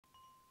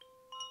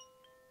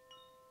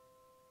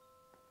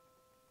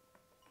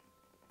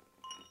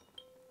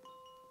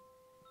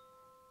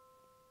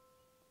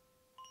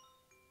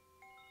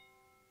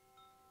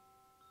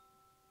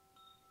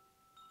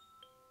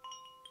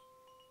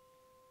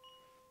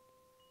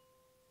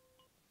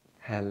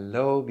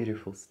Hello,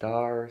 beautiful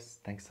stars.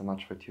 Thanks so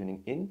much for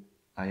tuning in.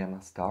 I am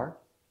Astar,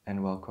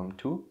 and welcome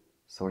to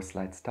Source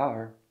Light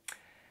Star.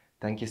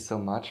 Thank you so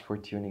much for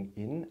tuning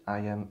in. I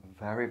am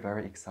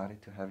very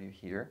excited to have you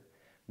here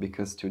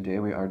because today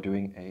we are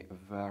doing a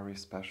very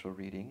special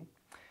reading.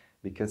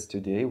 Because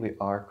today we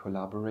are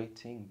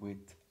collaborating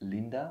with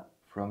Linda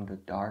from the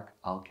Dark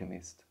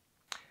Alchemist.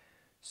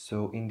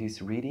 So in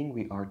this reading,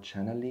 we are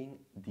channeling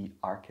the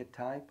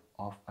archetype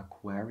of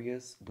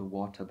Aquarius, the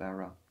water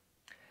bearer.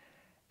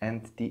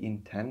 And the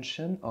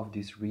intention of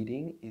this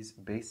reading is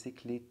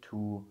basically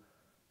to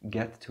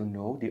get to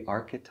know the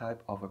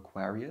archetype of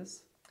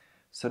Aquarius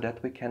so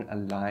that we can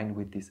align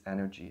with this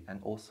energy and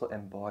also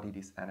embody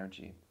this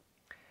energy.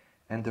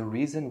 And the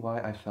reason why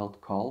I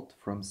felt called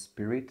from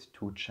spirit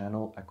to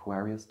channel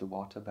Aquarius, the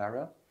water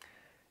bearer,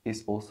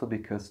 is also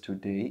because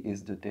today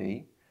is the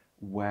day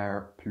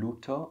where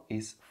Pluto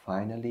is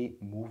finally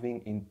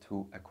moving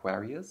into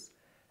Aquarius,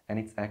 and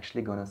it's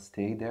actually gonna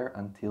stay there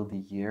until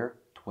the year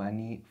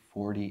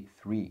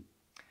 2043.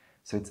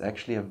 So it's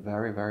actually a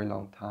very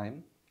long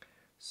time.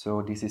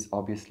 So this is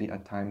obviously a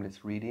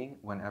timeless reading.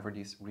 Whenever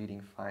this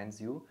reading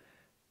finds you,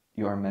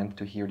 you are meant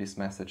to hear this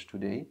message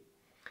today.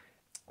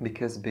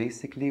 Because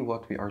basically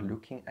what we are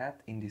looking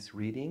at in this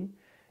reading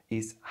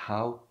is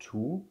how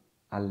to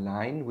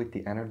align with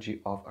the energy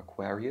of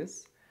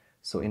Aquarius.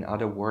 So in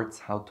other words,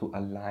 how to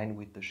align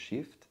with the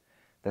shift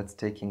that's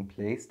taking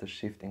place, the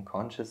shift in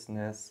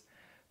consciousness,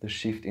 the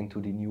shift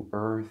into the new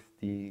earth,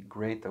 the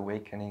great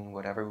awakening,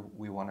 whatever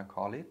we want to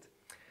call it.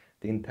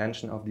 The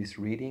intention of this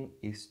reading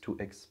is to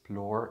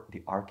explore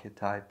the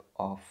archetype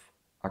of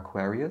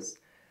Aquarius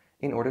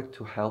in order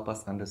to help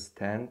us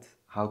understand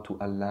how to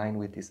align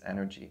with this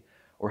energy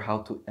or how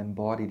to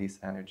embody this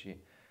energy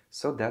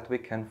so that we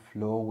can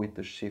flow with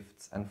the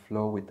shifts and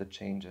flow with the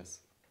changes.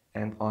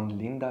 And on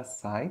Linda's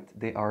side,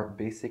 they are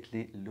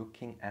basically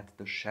looking at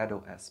the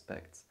shadow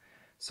aspects.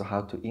 So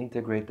how to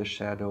integrate the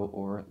shadow,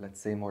 or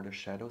let's say more the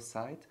shadow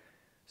side.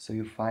 So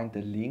you find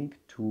the link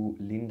to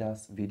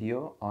Linda's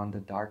video on the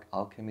Dark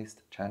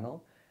Alchemist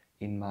channel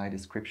in my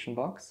description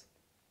box.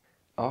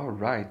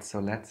 Alright,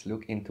 so let's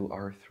look into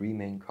our three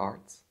main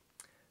cards.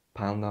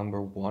 Pile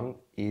number 1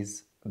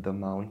 is the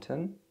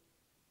Mountain.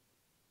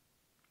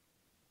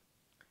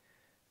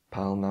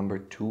 Pile number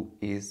 2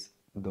 is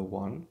the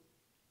One.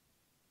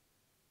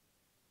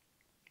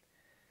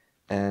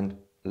 And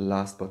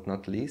last but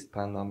not least,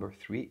 pile number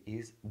 3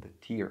 is the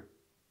Tear.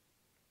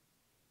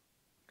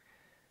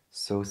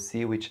 So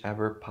see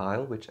whichever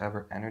pile,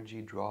 whichever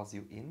energy draws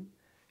you in.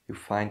 You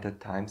find the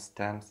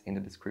timestamps in the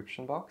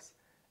description box,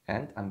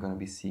 and I'm going to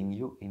be seeing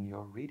you in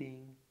your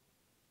reading.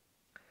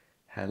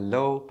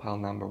 Hello, pile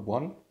number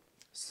 1.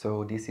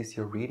 So this is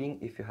your reading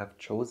if you have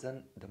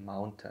chosen the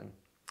Mountain.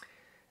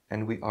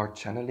 And we are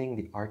channeling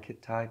the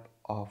archetype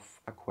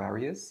of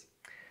Aquarius.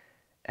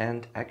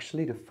 And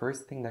actually the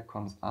first thing that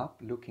comes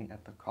up looking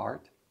at the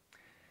card,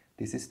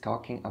 this is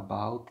talking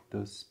about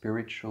the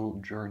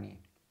spiritual journey.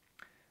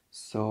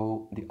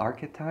 So the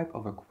archetype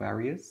of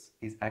Aquarius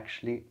is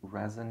actually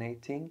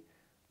resonating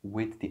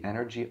with the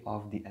energy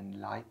of the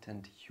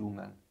enlightened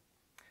human.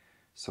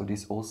 So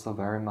this also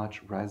very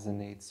much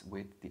resonates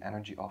with the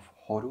energy of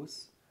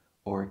Horus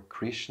or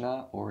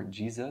Krishna or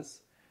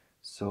Jesus.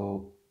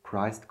 So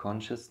Christ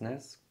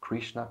consciousness,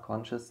 Krishna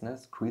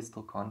consciousness,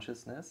 crystal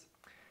consciousness.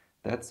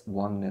 That's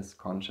oneness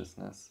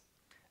consciousness.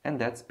 And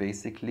that's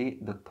basically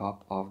the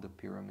top of the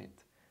pyramid.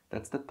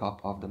 That's the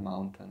top of the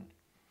mountain.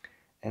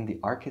 And the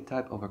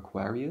archetype of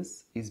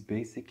Aquarius is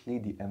basically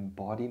the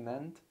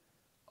embodiment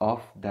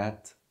of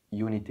that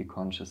unity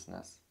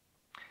consciousness.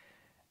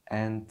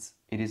 And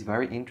it is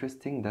very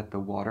interesting that the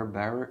water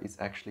bearer is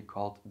actually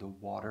called the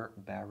water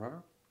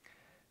bearer,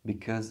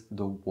 because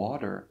the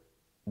water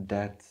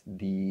that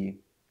the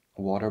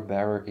water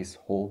bearer is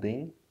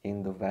holding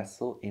in the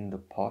vessel, in the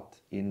pot,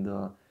 in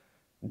the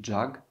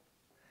jug,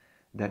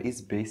 that is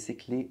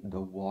basically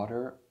the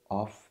water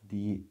of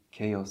the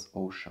chaos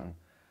ocean,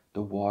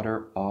 the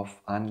water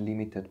of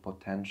unlimited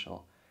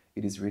potential.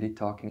 It is really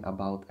talking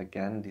about,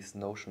 again, this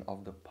notion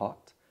of the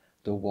pot,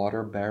 the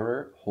water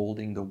bearer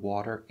holding the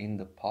water in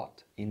the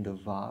pot, in the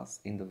vase,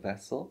 in the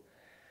vessel.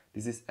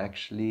 This is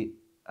actually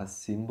a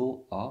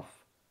symbol of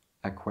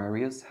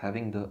Aquarius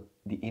having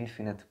the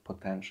infinite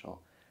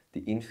potential,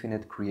 the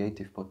infinite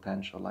creative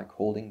potential, like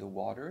holding the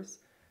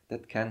waters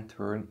that can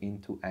turn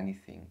into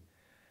anything.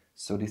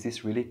 So this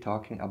is really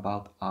talking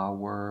about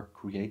our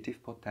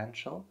creative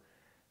potential,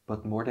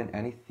 but more than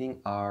anything,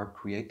 our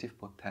creative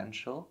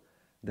potential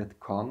that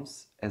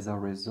comes as a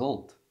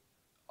result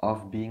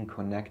of being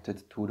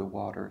connected to the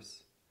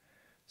waters.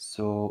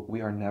 So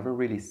we are never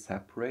really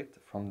separate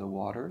from the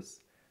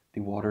waters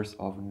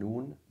of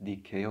noon, the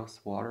chaos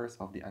waters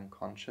of the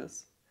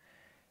unconscious.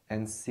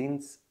 And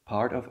since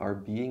part of our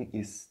being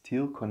is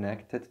still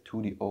connected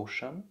to the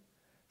ocean,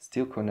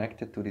 still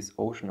connected to this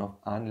ocean of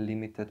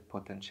unlimited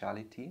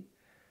potentiality,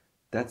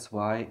 that's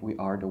why we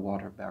are the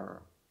water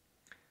bearer.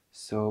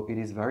 So it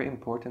is very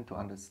important to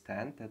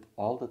understand that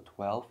all the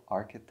 12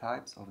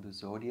 archetypes of the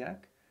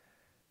zodiac,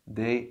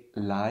 they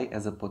lie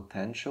as a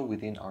potential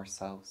within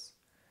ourselves.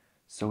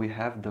 So we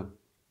have the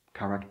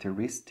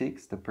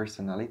characteristics, the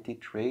personality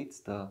traits,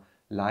 the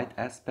light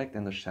aspect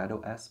and the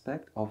shadow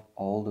aspect of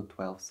all the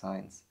 12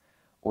 signs,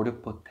 or the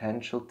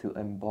potential to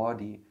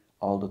embody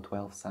all the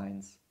 12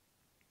 signs.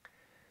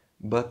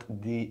 But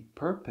the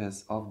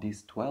purpose of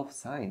these 12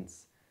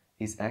 signs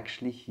is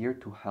actually here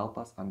to help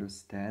us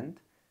understand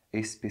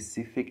a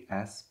specific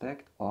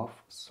aspect of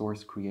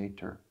Source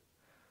Creator,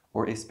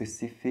 or a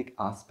specific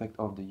aspect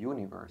of the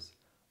universe,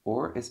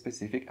 or a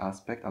specific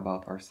aspect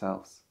about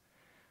ourselves.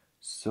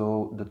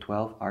 So the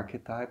 12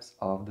 archetypes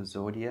of the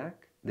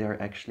zodiac, they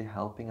are actually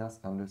helping us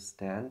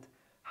understand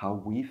how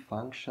we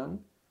function,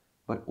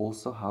 but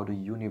also how the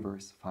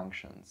universe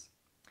functions.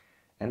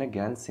 And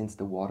again, since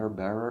the water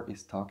bearer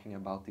is talking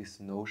about this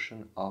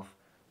notion of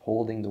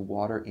holding the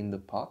water in the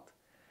pot,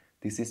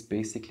 this is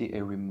basically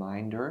a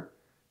reminder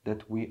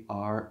that we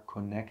are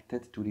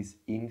connected to this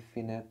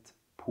infinite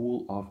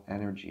pool of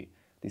energy,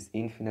 this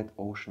infinite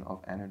ocean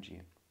of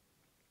energy.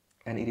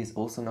 And it is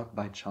also not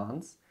by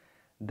chance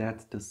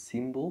that the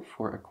symbol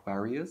for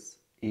Aquarius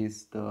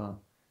is the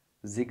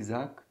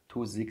zigzag,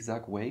 two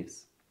zigzag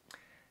waves.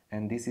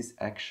 And this is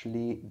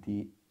actually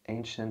the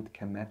ancient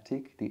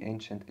Kemetic, the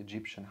ancient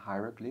Egyptian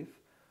hieroglyph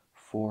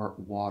for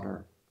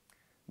water.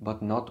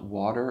 But not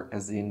water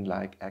as in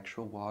like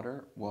actual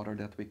water, water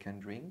that we can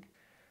drink,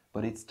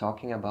 but it's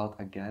talking about,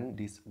 again,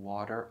 this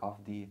water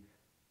of the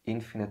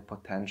infinite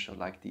potential,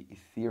 like the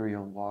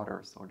ethereal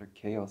waters or the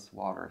chaos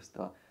waters,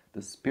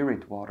 the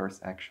spirit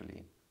waters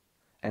actually.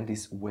 And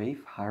this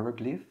wave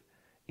hieroglyph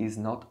is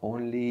not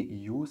only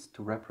used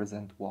to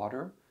represent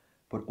water,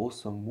 but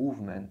also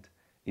movement.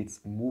 It's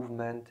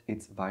movement,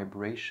 it's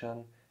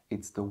vibration,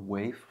 it's the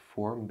wave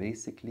form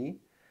basically.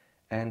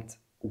 And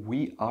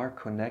we are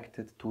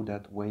connected to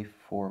that wave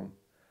form.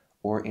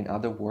 Or in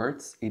other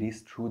words, it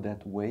is through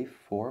that wave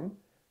form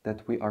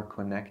that we are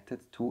connected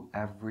to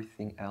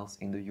everything else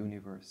in the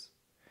universe.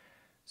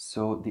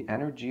 So the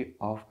energy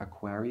of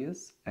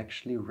Aquarius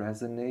actually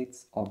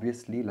resonates,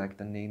 obviously, like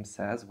the name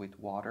says, with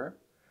water,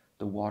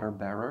 the water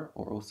bearer,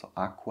 or also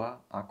aqua.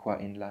 Aqua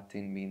in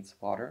Latin means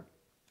water.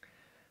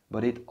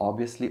 But it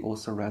obviously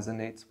also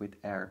resonates with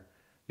air,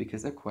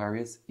 because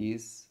Aquarius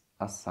is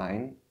a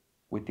sign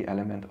with the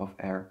element of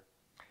air.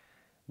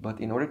 But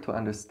in order to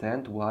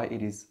understand why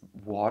it is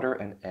water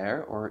and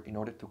air, or in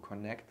order to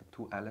connect the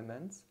two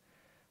elements,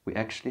 we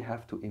actually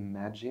have to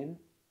imagine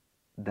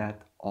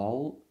that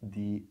all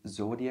the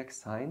zodiac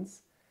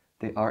signs,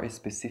 they are a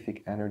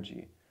specific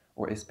energy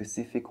or a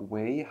specific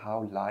way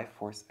how life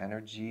force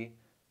energy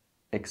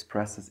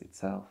expresses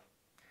itself.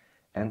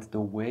 And the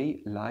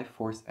way life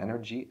force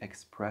energy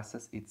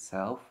expresses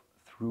itself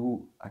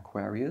through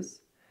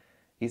Aquarius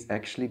is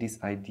actually this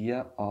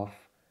idea of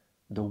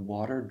the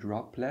water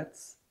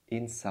droplets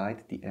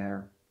inside the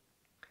air.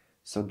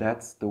 So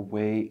that's the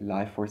way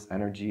life force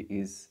energy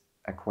is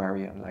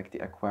Aquarian. Like the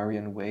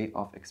Aquarian way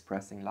of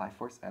expressing life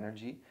force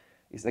energy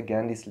is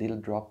again these little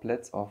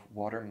droplets of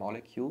water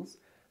molecules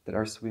that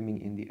are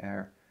swimming in the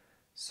air.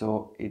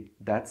 So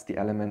that's the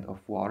element of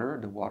water,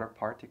 the water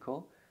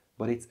particle,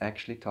 but it's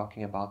actually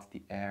talking about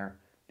the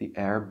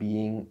air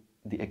being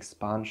the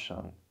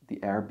expansion, the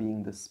air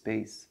being the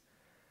space.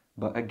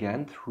 But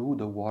again, through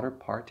the water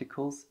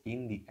particles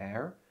in the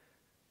air,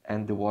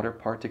 and the water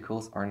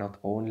particles are not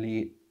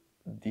only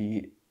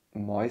the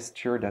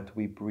moisture that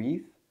we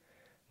breathe,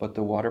 but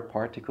the water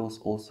particles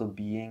also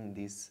being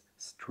these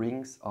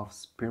strings of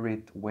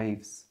spirit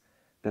waves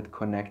that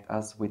connect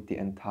us with the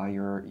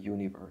entire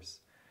universe.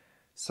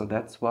 So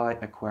that's why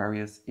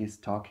Aquarius is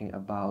talking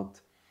about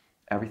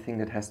everything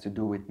that has to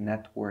do with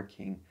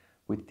networking,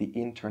 with the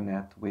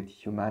internet, with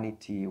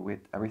humanity, with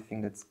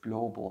everything that's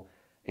global.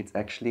 It's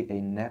actually a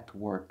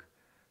network.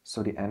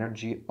 So the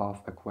energy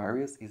of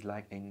Aquarius is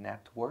like a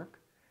network,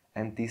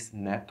 and this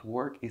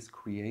network is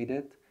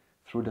created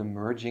through the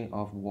merging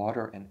of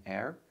water and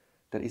air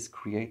that is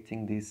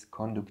creating this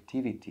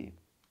conductivity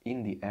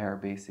in the air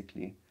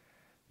basically,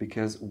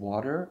 because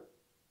water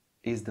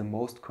is the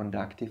most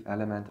conductive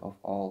element of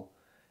all.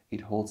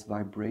 It holds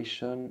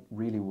vibration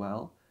really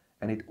well,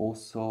 and it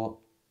also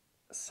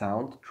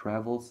sound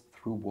travels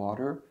through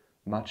water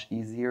much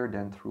easier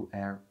than through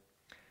air.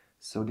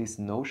 So this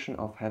notion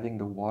of having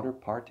the water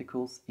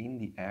particles in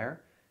the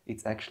air,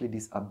 it's actually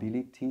this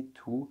ability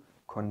to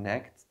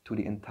connect to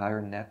the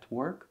entire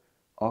network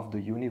of the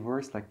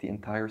universe, like the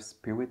entire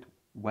spirit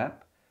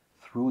web,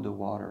 through the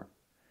water.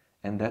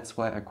 And that's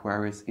why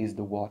Aquarius is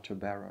the water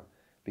bearer,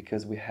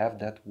 because we have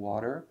that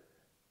water,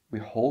 we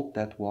hold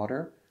that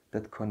water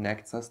that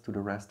connects us to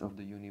the rest of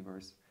the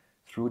universe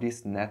through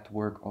this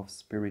network of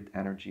spirit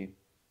energy.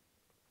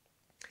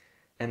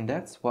 And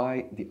that's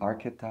why the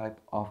archetype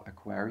of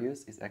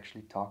Aquarius is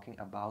actually talking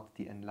about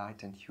the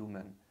enlightened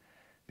human.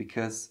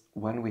 Because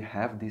when we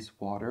have this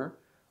water,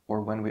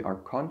 or when we are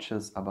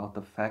conscious about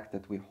the fact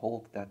that we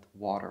hold that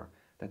water,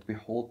 that we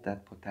hold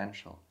that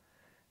potential,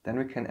 then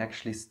we can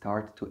actually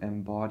start to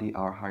embody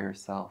our higher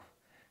self.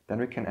 Then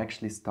we can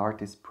actually start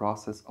this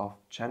process of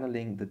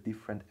channeling the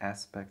different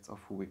aspects of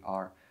who we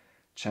are.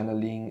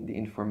 channeling the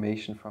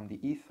information from the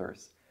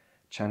ethers,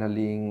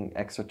 channeling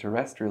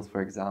extraterrestrials,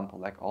 for example,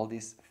 like all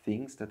these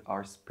things that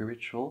are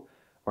spiritual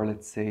or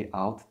let's say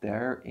out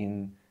there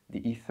in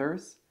the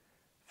ethers.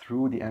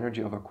 Through the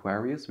energy of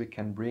Aquarius, we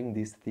can bring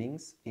these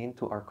things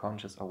into our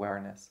conscious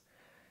awareness.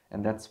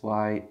 And that's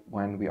why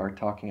when we are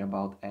talking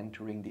about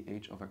entering the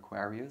age of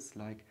Aquarius,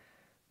 like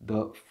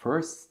the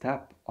first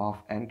step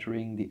of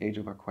entering the age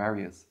of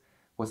Aquarius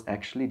was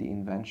actually the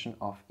invention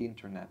of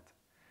internet.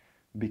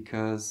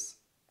 Because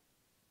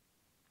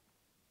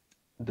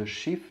the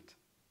shift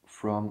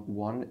from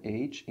one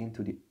age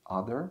into the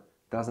other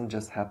doesn't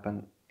just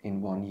happen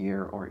in 1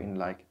 year or in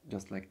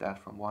just like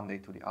that from one day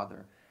to the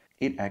other.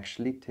 It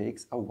actually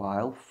takes a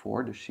while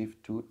for the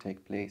shift to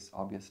take place,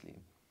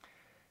 obviously.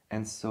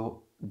 And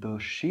so the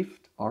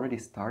shift already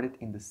started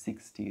in the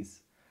 60s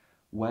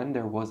when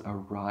there was a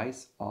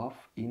rise of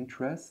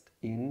interest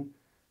in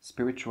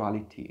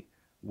spirituality,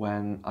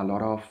 when a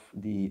lot of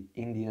the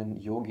Indian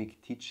yogic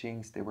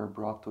teachings, they were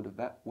brought to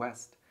the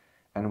West.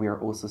 And we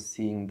are also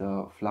seeing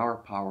the flower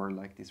power,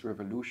 like this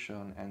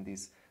revolution and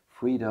this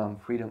freedom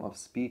of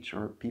speech,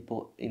 or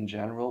people in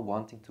general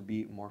wanting to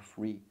be more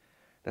free.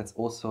 That's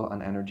also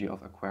an energy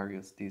of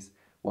Aquarius, this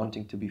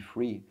wanting to be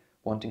free,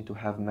 wanting to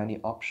have many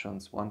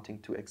options, wanting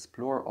to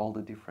explore all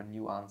the different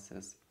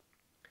nuances.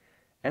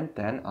 And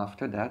then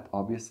after that,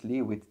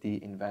 obviously, with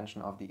the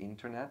invention of the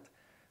internet,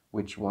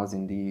 which was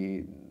in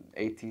the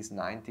 80s,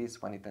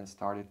 90s, when it then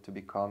started to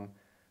become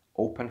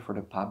open for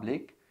the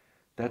public,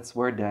 that's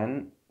where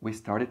then we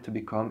started to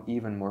become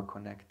even more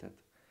connected.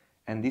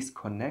 And this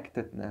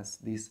connectedness,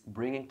 this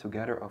bringing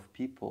together of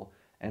people,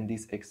 and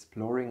this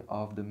exploring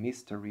of the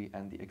mystery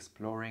and the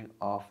exploring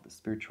of the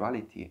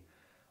spirituality,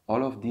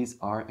 all of these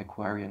are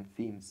Aquarian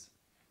themes.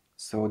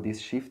 So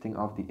this shifting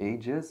of the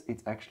ages,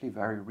 it's actually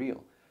very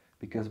real,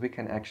 because we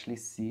can actually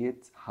see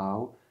it,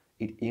 how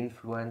it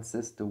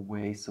influences the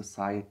way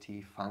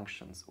society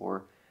functions,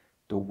 or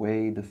the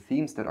way the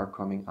themes that are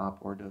coming up,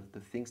 or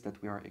the things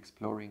that we are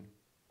exploring.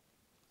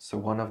 So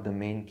one of the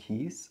main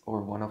keys,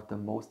 or one of the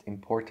most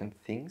important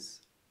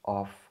things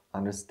of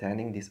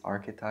understanding this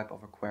archetype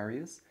of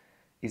Aquarius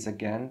is,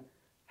 again,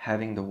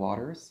 having the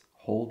waters,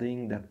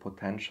 holding that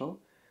potential,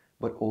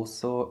 but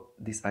also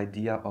this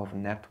idea of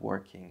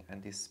networking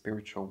and this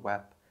spiritual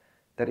web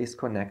that is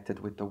connected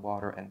with the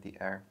water and the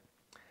air.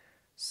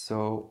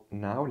 So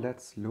now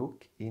let's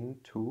look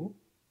into,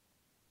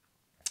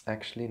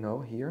 actually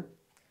no, here,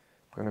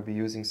 I'm going to be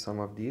using some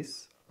of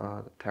these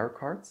tarot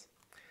cards.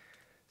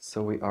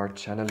 So we are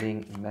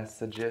channeling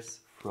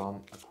messages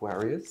from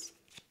Aquarius.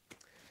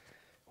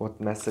 What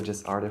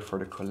messages are there for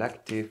the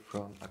collective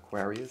from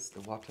Aquarius,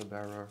 the water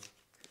bearer?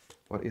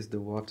 What is the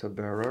water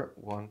bearer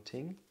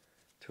wanting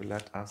to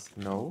let us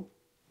know?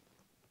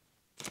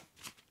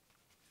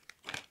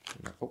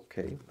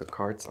 Okay, the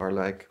cards are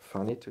like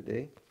funny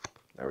today.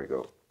 There we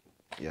go.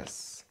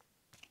 Yes.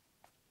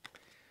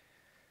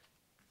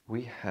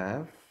 We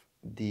have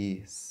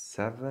the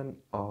 7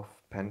 of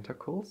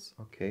Pentacles,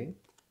 okay.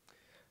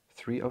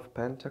 3 of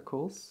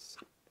Pentacles,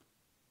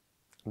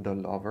 the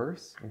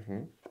Lovers.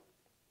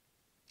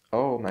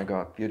 Oh my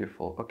God,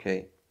 beautiful.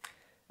 Okay.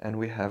 And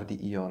we have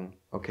the Eon.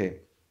 Okay.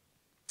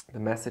 The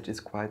message is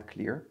quite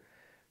clear.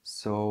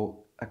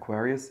 So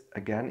Aquarius,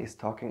 again, is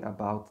talking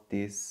about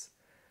this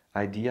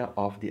idea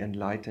of the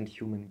enlightened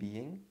human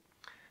being.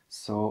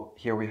 So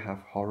here we have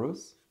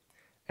Horus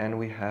and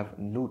we have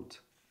Nut.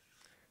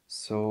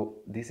 So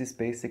this is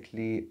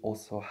basically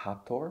also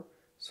Hathor.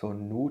 So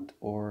Nut,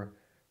 or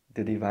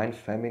the divine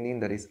feminine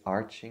that is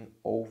arching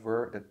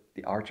over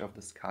the arch of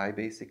the sky,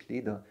 basically,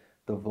 the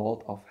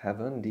vault of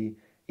heaven, the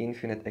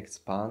infinite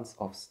expanse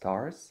of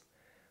stars.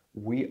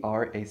 We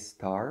are a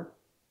star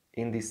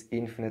in this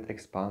infinite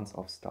expanse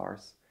of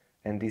stars.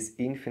 And this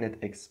infinite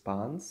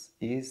expanse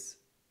is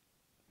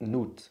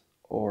Nut,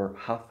 or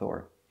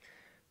Hathor.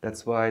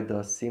 That's why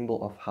the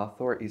symbol of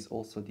Hathor is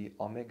also the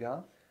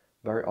Omega.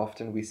 Very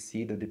often we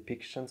see the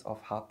depictions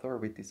of Hathor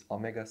with this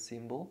Omega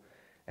symbol.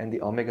 And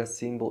the Omega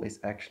symbol is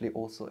actually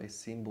also a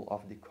symbol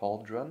of the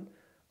cauldron,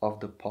 of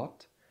the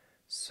pot.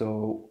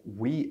 So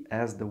we,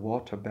 as the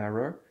water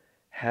bearer,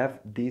 have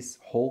this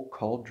whole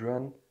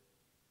cauldron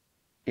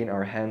in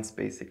our hands,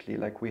 basically.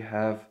 Like we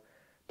have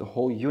the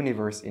whole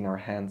universe in our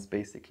hands,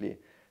 basically,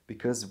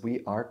 because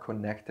we are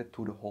connected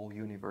to the whole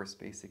universe,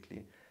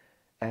 basically.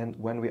 And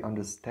when we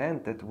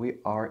understand that we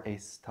are a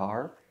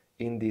star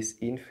in this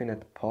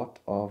infinite pot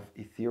of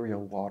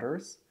ethereal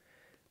waters,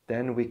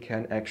 then we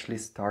can actually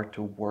start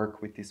to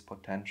work with this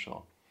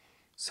potential.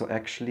 So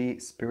actually,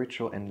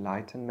 spiritual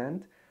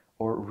enlightenment,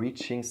 or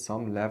reaching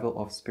some level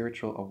of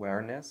spiritual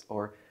awareness,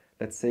 or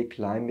let's say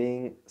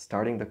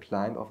starting the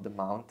climb of the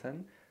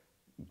mountain,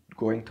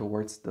 going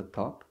towards the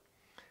top,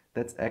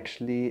 that's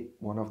actually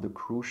one of the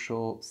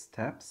crucial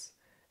steps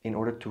in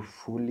order to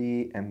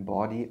fully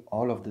embody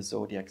all of the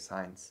zodiac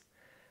signs.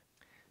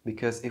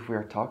 Because if we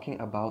are talking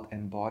about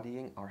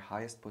embodying our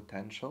highest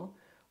potential,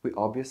 we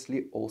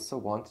obviously also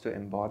want to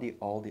embody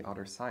all the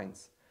other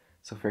signs.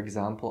 So for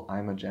example,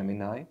 I'm a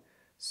Gemini,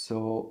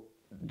 so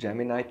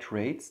Gemini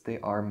traits, they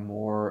are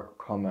more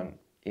common.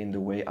 in the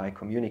way I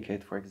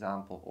communicate, for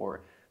example,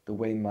 or the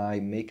way my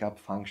makeup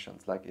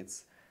functions, like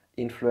it's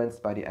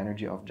influenced by the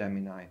energy of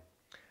Gemini.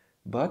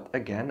 But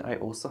again, I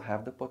also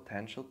have the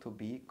potential to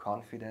be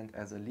confident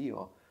as a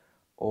Leo,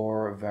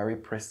 or very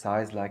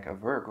precise like a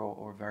Virgo,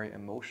 or very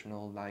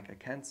emotional like a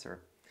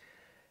Cancer.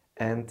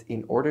 And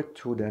in order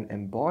to then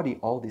embody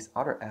all these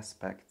other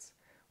aspects,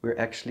 we're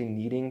actually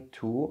needing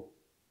to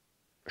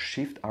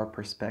shift our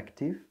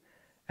perspective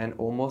and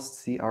almost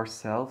see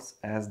ourselves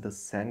as the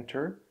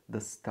center,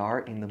 the star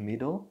in the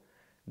middle,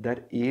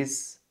 that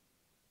is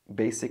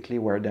basically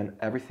where then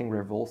everything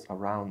revolves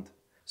around.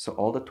 So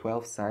all the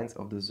 12 signs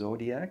of the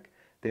zodiac,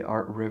 they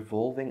are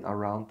revolving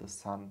around the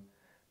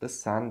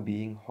sun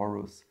being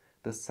Horus,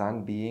 the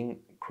sun being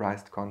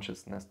Christ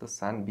consciousness, the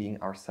sun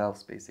being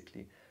ourselves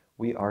basically.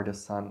 We are the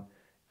sun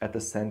at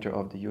the center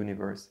of the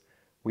universe.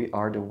 We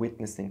are the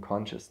witnessing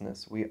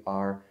consciousness. We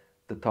are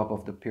the top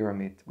of the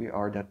pyramid. We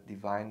are that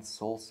divine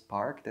soul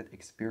spark that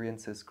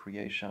experiences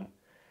creation.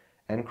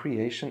 And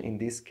creation in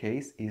this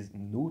case is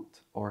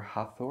Nut or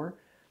Hathor,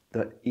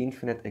 the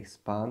infinite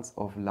expanse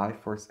of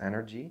life force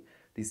energy,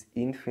 this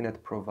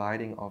infinite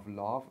providing of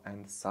love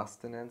and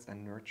sustenance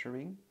and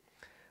nurturing.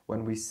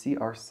 When we see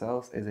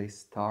ourselves as a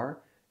star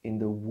in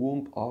the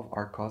womb of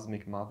our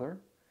cosmic mother,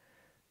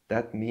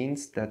 that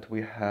means that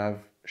we have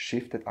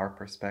shifted our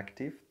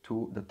perspective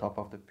to the top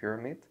of the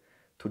pyramid,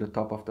 to the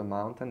top of the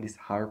mountain, this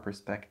higher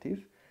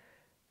perspective.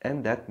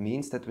 And that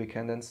means that we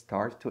can then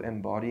start to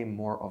embody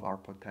more of our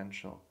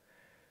potential.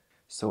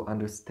 So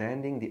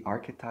understanding the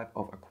archetype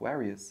of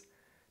Aquarius,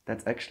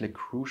 that's actually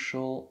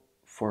crucial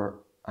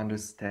for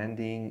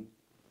understanding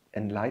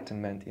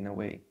enlightenment in a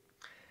way.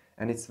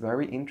 And it's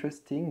very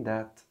interesting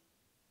that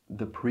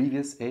the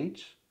previous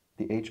age,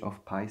 the age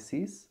of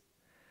Pisces,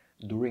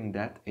 during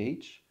that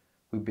age,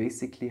 we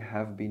basically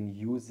have been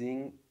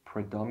using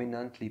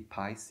predominantly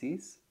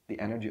Pisces, the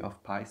energy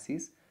of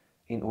Pisces,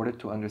 in order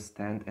to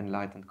understand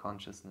enlightened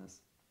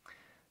consciousness.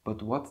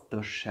 But what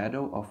the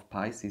shadow of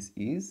Pisces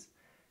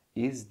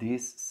is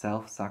this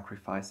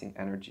self-sacrificing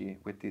energy.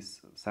 With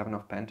this Seven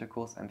of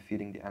Pentacles, I'm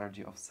feeling the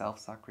energy of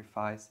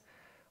self-sacrifice.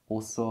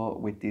 Also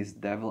with this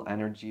devil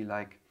energy,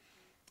 like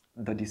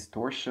the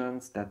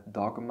distortions that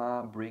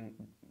dogma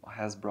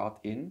has brought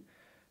in,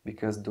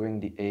 because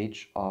during the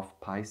age of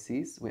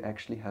Pisces, we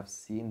actually have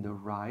seen the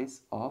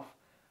rise of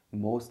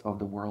most of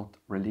the world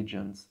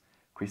religions.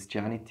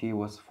 Christianity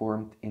was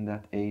formed in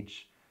that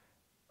age.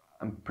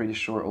 I'm pretty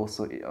sure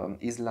also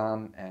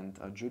Islam and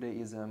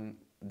Judaism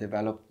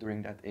developed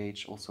during that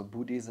age. Also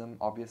Buddhism,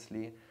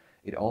 obviously.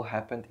 It all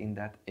happened in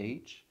that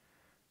age.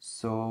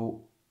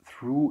 So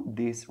through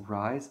this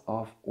rise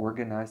of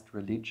organized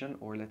religion,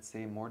 or let's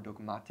say more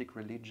dogmatic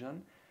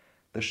religion,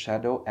 the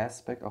shadow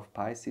aspect of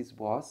Pisces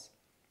was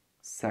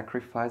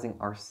sacrificing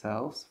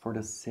ourselves for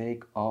the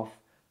sake of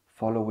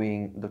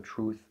following the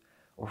truth,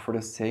 or for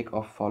the sake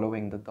of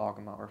following the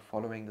dogma, or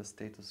following the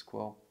status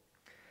quo.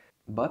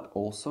 But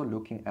also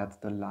looking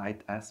at the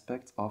light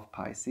aspects of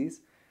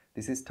Pisces,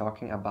 this is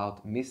talking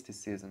about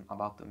mysticism,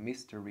 about the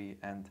mystery,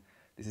 and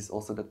this is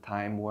also the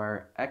time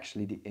where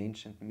actually the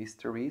ancient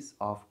mysteries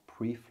of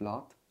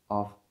pre-flood,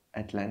 of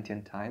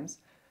Atlantean times,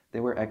 they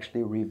were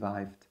actually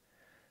revived.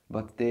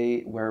 But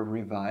they were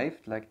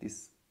revived like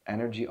this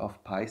energy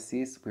of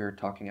Pisces. We're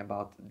talking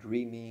about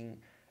dreaming,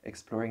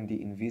 exploring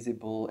the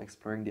invisible,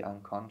 exploring the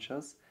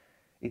unconscious.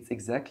 It's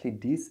exactly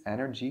this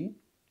energy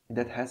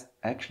that has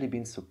actually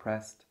been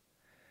suppressed.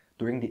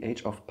 During the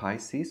age of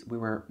Pisces, we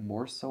were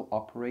more so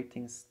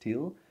operating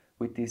still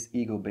with this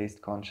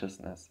ego-based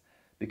consciousness,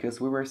 because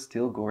we were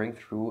still going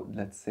through,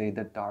 let's say,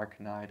 the dark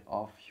night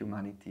of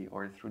humanity,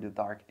 or through the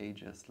dark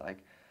ages,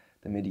 like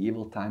the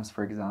medieval times,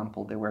 for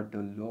example. They were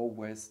the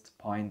lowest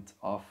point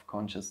of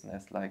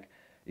consciousness. Like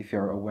if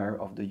you're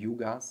aware of the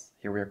yugas,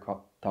 here we're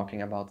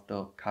talking about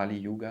the Kali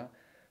Yuga,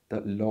 the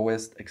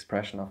lowest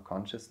expression of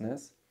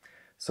consciousness.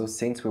 So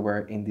since we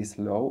were in this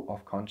low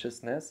of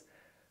consciousness,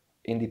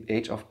 in the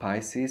age of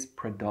Pisces,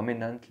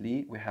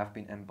 predominantly we have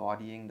been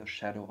embodying the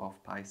shadow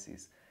of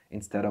Pisces,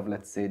 instead of,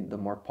 let's say, the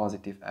more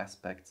positive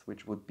aspects,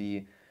 which would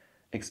be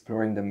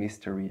exploring the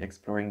mystery,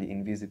 exploring the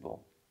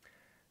invisible.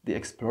 The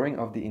exploring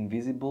of the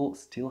invisible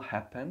still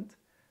happened,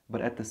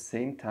 but at the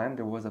same time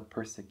there was a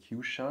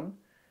persecution,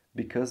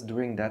 because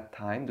during that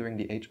time, during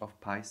the age of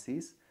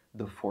Pisces,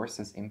 the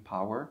forces in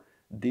power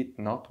did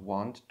not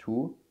want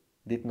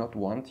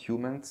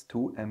humans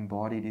to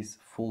embody this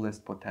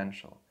fullest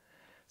potential.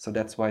 So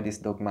that's why this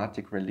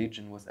dogmatic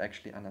religion was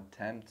actually an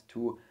attempt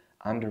to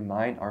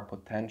undermine our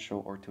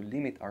potential, or to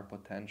limit our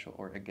potential,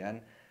 or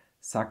again,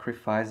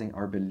 sacrificing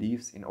our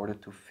beliefs in order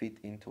to fit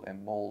into a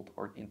mold,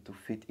 or to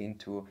fit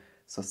into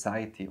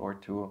society, or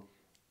to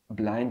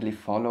blindly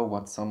follow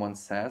what someone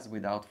says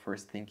without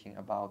first thinking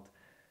about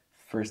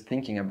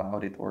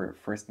it, or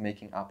first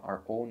making up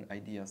our own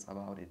ideas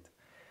about it.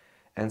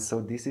 And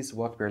so this is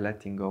what we're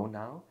letting go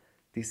now.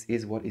 This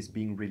is what is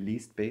being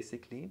released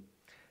basically.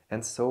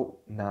 And so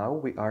now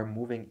we are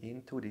moving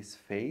into this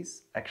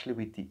phase, actually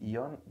with the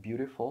Eon,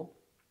 beautiful.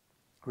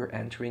 We're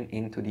entering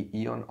into the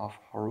Eon of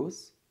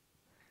Horus.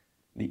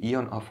 the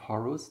Eon of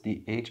Horus,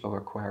 the age of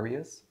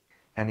Aquarius.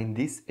 And in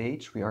this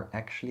age, we are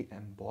actually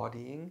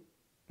embodying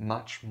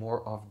much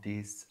more of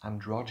this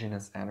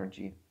androgynous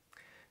energy.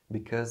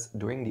 Because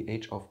during the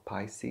age of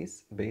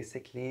Pisces,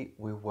 basically,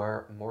 we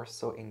were more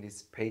so in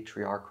this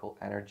patriarchal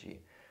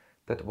energy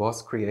that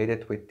was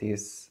created with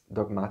this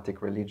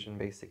dogmatic religion,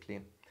 basically.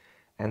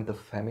 And the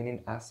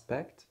feminine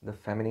aspect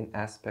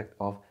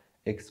of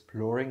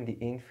exploring the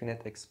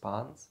infinite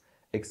expanse,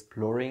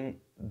 exploring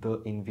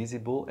the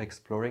invisible,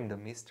 exploring the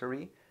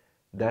mystery,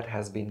 that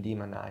has been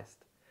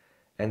demonized.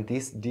 And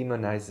this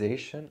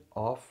demonization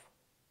of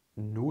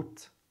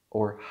Nut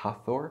or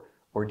Hathor,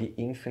 or the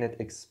infinite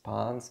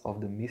expanse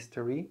of the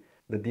mystery,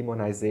 the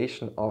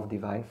demonization of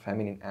divine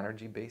feminine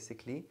energy,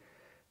 basically,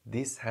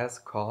 this has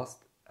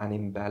caused an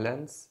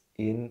imbalance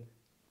in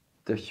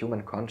the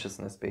human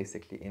consciousness,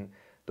 basically, in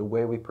the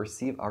way we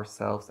perceive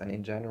ourselves, and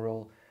in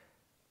general,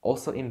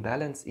 also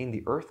imbalance in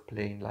the earth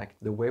plane, like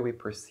the way we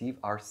perceive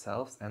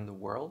ourselves and the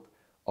world,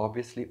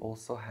 obviously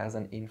also has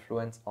an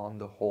influence on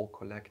the whole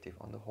collective,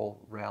 on the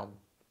whole realm.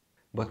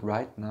 But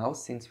right now,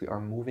 since we are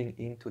moving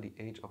into the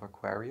age of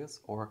Aquarius,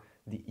 or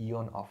the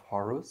Eon of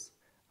Horus,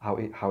 how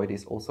it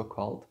is also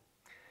called,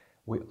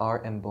 we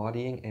are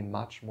embodying a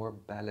much more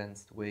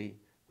balanced way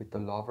with the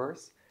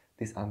lovers.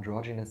 This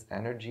androgynous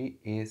energy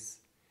is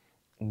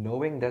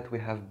knowing that we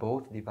have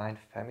both divine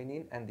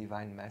feminine and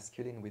divine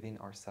masculine within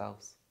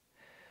ourselves.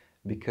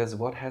 Because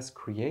what has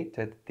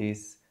created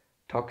this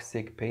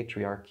toxic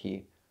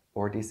patriarchy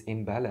or this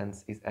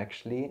imbalance is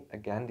actually,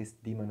 again, this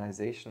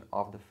demonization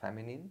of the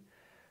feminine,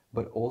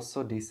 but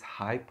also this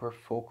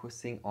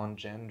hyper-focusing on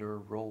gender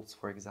roles,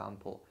 for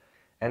example.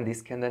 And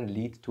this can then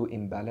lead to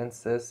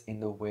imbalances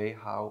in the way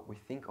how we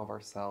think of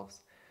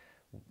ourselves.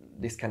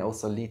 This can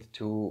also lead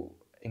to,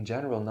 in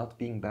general, not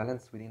being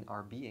balanced within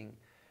our being,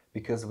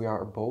 because we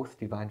are both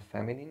divine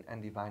feminine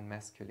and divine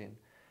masculine.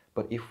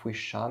 But if we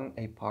shun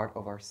a part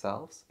of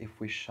ourselves, if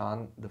we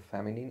shun the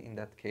feminine in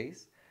that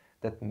case,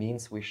 that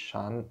means we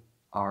shun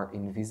our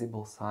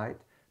invisible side,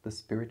 the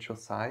spiritual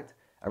side,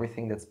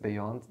 everything that's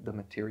beyond the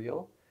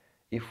material.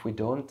 If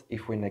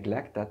we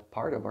neglect that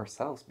part of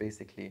ourselves,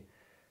 basically,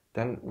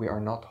 then we are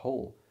not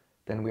whole.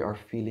 Then we are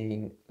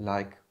feeling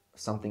like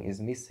something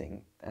is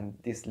missing, and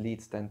this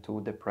leads then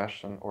to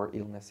depression or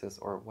illnesses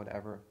or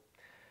whatever.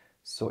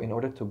 So in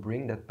order to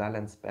bring that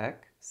balance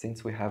back,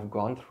 since we have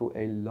gone through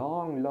a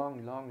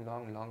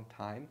long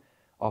time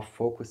of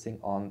focusing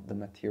on the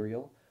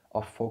material,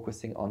 of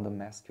focusing on the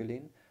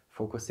masculine,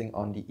 focusing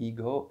on the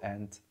ego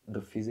and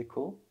the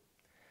physical,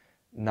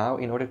 now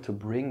in order to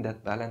bring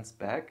that balance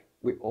back,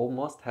 we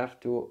almost have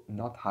to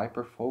not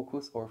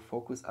hyper-focus or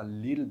focus a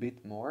little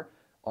bit more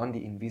on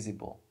the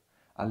invisible,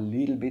 a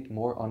little bit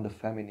more on the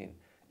feminine,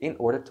 in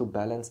order to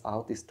balance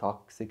out this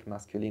toxic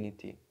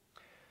masculinity.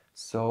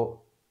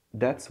 So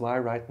that's why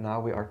right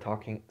now we are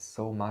talking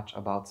so much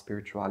about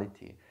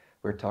spirituality.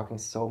 We're talking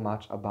so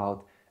much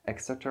about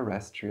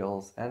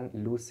extraterrestrials and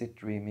lucid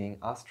dreaming,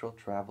 astral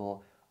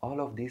travel. All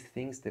of these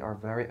things, they are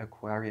very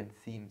Aquarian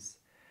themes.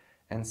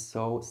 And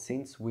so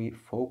since we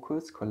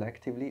focus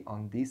collectively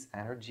on this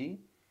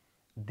energy,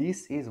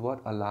 this is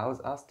what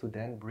allows us to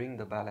then bring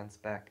the balance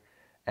back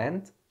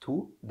and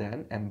to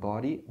then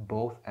embody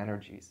both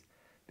energies.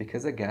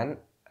 Because again,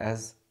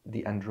 as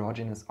the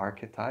androgynous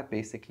archetype,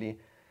 basically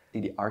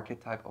the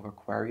archetype of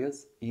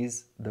Aquarius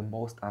is the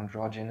most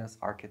androgynous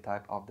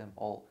archetype of them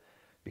all,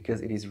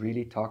 because it is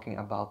really talking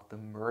about the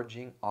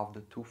merging of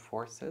the two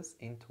forces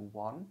into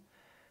one,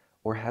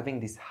 or having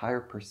this higher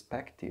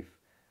perspective,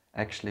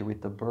 actually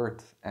with the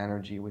birth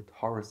energy, with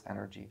Horus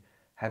energy,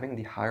 having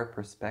the higher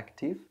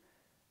perspective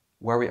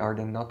where we are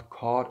then not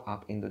caught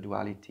up in the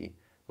duality,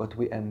 but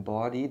we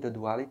embody the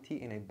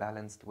duality in a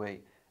balanced way.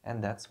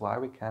 And that's why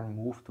we can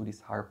move to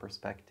this higher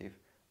perspective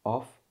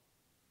of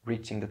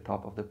reaching the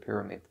top of the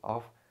pyramid,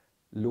 of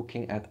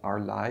looking at our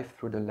life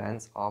through the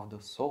lens of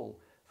the soul,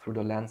 through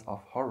the lens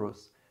of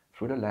Horus,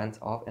 through the lens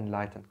of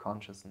enlightened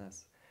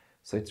consciousness.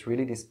 So it's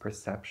really this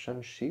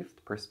perception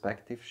shift,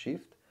 perspective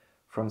shift,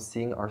 from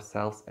seeing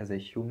ourselves as a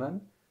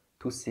human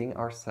to seeing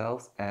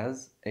ourselves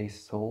as a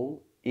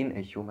soul in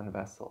a human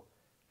vessel.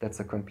 That's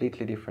a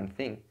completely different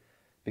thing,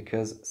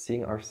 because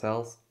seeing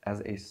ourselves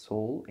as a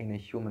soul in a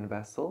human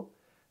vessel,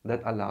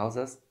 that allows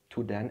us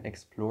to then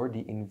explore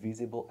the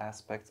invisible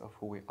aspects of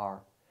who we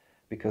are.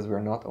 Because we're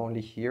not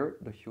only here,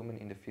 the human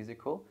in the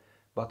physical,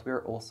 but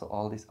we're also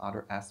all these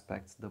other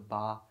aspects, the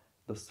Ba,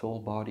 the soul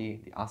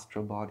body, the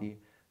astral body,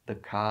 the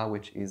Ka,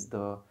 which is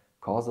the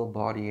causal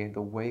body,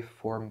 the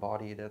waveform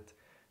body,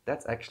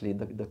 that's actually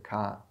the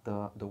Ka,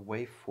 the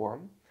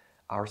waveform,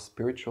 our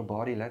spiritual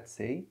body, let's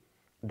say,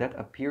 that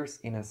appears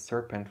in a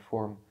serpent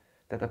form,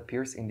 that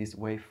appears in this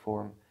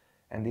waveform.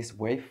 And this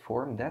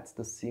waveform, that's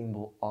the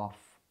symbol of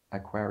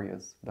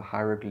Aquarius, the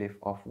hieroglyph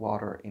of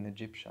water in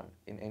Egyptian,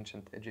 in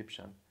ancient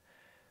Egyptian.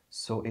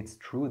 So it's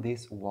through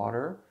this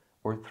water,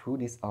 or through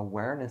this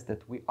awareness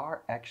that we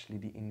are actually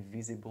the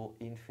invisible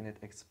infinite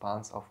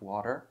expanse of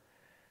water,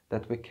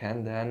 that we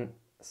can then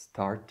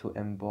start to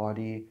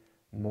embody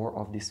more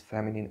of this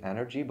feminine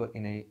energy, but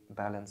in a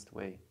balanced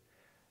way.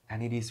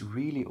 And it is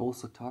really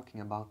also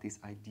talking about this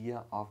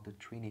idea of the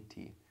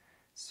Trinity.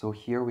 So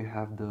here we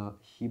have the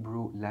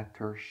Hebrew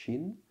letter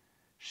Shin.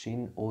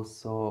 Shin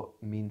also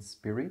means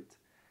spirit,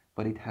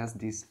 but it has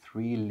these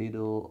three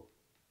little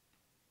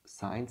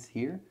signs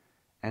here.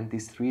 And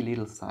these three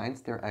little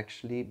signs, they're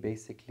actually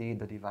basically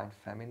the divine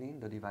feminine,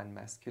 the divine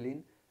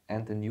masculine,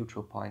 and the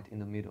neutral point in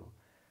the middle.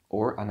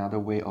 Or another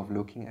way of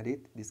looking at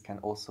it, this can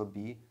also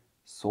be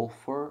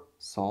sulfur,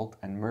 salt,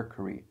 and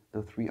mercury,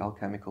 the three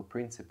alchemical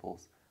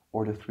principles,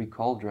 or the three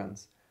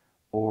cauldrons,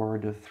 or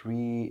the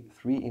three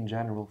in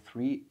general.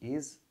 Three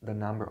is the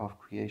number of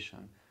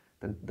creation,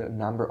 the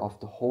number of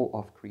the whole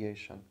of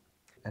creation.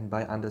 And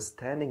by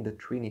understanding the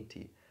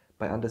Trinity,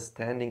 by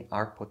understanding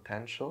our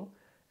potential,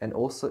 and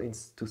also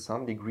to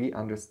some degree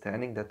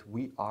understanding that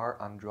we are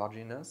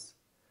androgynous,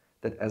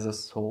 that as a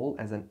soul,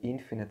 as an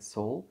infinite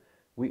soul,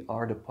 we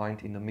are the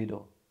point in the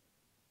middle.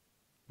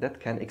 That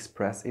can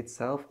express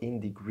itself in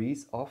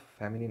degrees of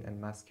feminine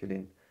and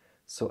masculine.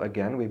 So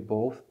again, we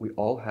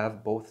all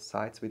have both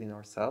sides within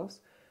ourselves,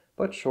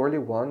 but surely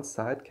one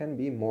side can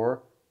be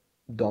more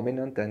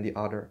dominant than the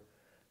other.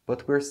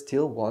 But we're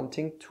still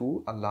wanting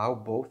to allow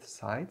both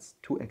sides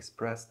to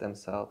express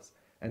themselves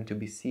and to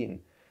be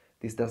seen.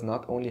 This does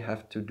not only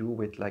have to do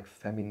with like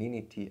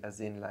femininity, as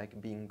in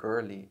like being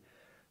girly,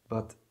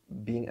 but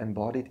being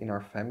embodied in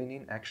our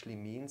feminine actually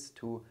means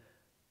to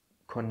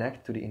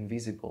connect to the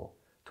invisible,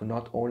 to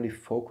not only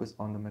focus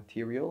on the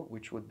material,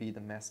 which would be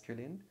the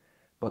masculine,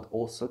 but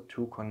also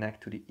to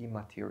connect to the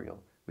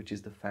immaterial, which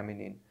is the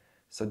feminine.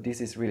 So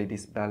this is really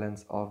this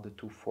balance of the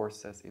two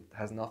forces. It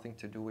has nothing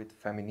to do with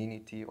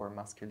femininity or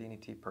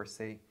masculinity per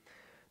se,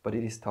 but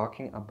it is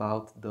talking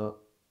about the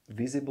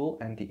visible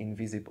and the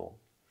invisible.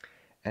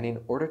 And in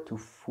order to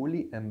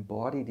fully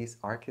embody this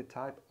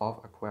archetype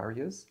of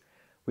Aquarius,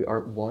 we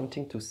are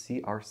wanting to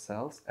see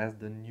ourselves as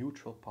the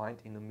neutral point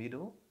in the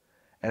middle,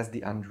 as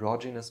the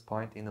androgynous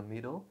point in the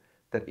middle,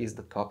 that is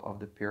the top of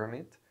the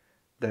pyramid,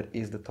 that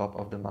is the top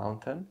of the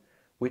mountain,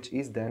 which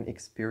is then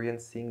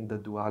experiencing the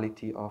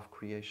duality of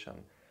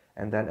creation.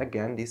 And then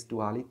again, this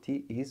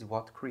duality is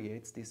what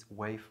creates this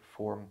wave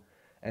form.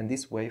 And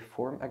this wave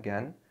form,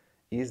 again,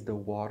 is the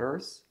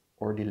waters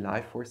or the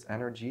life force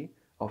energy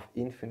of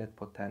infinite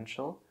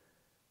potential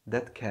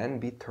that can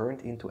be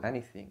turned into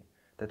anything,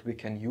 that we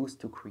can use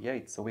to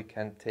create. So we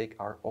can take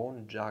our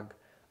own jug,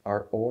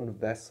 our own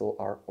vessel,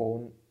 our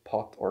own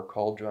pot or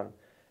cauldron,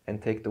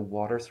 and take the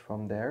waters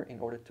from there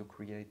in order to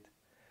create.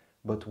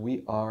 But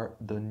we are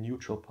the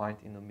neutral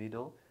point in the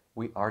middle.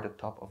 We are the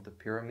top of the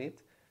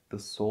pyramid, the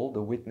soul,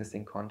 the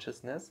witnessing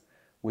consciousness,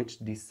 which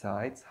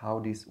decides how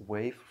this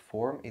wave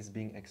form is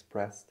being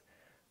expressed.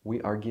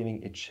 We are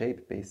giving it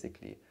shape,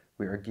 basically.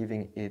 We are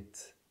giving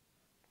it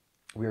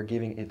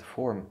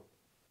form.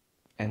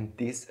 And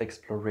this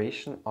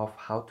exploration of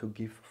how to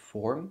give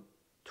form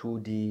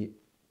to the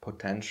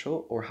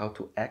potential, or how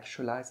to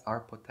actualize our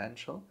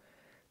potential,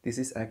 this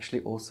is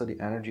actually also the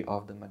energy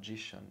of the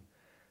magician.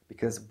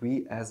 Because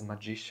we as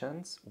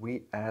magicians,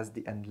 we as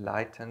the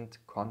enlightened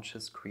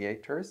conscious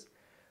creators,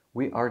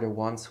 we are the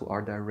ones who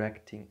are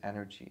directing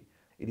energy.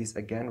 It is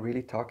again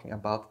really talking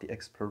about the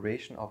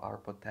exploration of our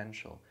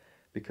potential.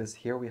 Because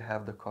here we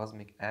have the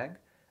cosmic egg,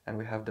 and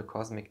we have the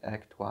cosmic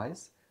egg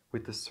twice,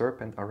 with the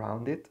serpent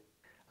around it,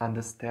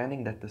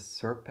 understanding that the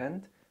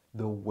serpent,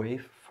 the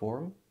wave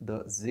form,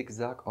 the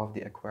zigzag of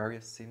the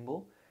Aquarius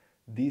symbol,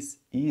 this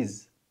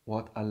is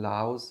what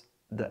allows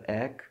the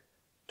egg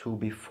to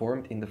be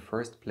formed in the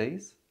first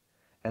place,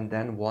 and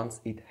then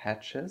once it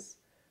hatches,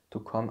 to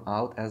come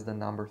out as the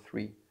number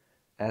 3,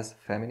 as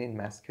feminine,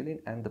 masculine,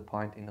 and the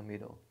point in the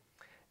middle.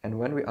 And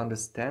when we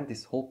understand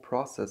this whole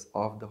process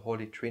of the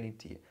Holy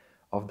Trinity,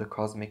 of the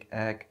cosmic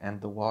egg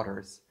and the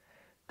waters,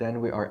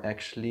 then we are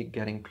actually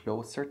getting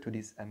closer to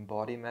this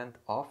embodiment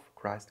of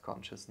Christ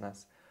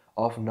consciousness,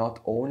 of not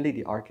only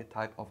the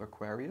archetype of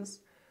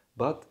Aquarius,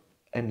 but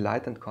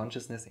enlightened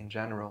consciousness in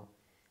general.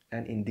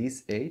 And in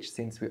this age,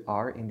 since we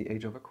are in the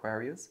age of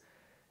Aquarius,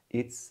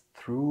 it's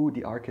through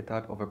the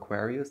archetype of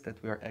Aquarius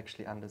that we are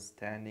actually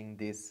understanding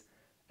this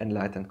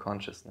enlightened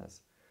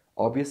consciousness.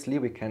 Obviously,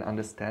 we can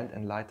understand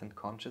enlightened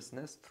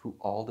consciousness through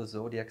all the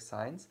zodiac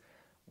signs,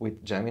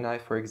 with Gemini,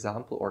 for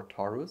example, or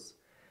Taurus,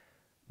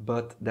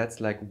 but that's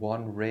like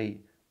one ray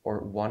or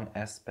one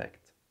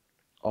aspect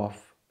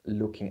of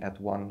looking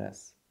at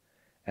oneness.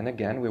 And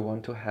again, we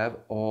want to have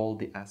all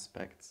the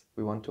aspects.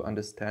 We want to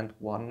understand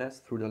oneness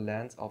through the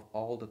lens of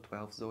all the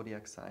 12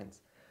 zodiac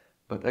signs.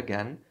 But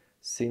again,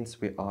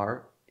 since we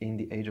are in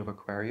the age of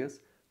Aquarius,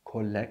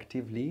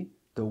 collectively,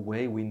 the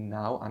way we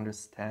now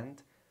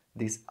understand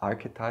this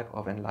archetype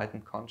of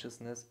enlightened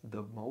consciousness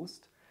the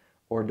most,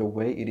 or the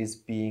way it is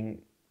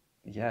being,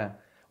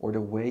 or the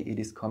way it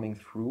is coming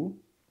through,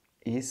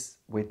 is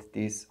with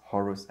this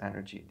Horus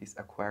energy, this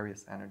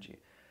Aquarius energy.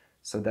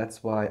 So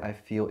that's why I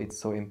feel it's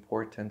so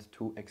important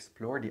to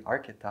explore the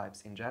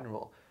archetypes in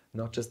general,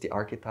 not just the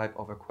archetype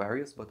of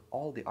Aquarius, but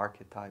all the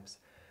archetypes,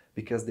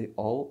 because they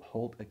all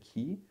hold a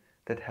key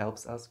that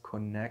helps us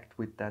connect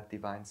with that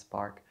divine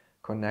spark,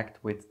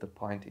 connect with the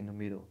point in the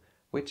middle,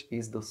 which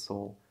is the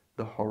soul,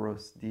 the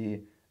Horus,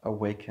 the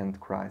awakened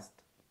Christ.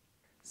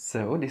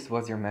 So this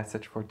was your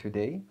message for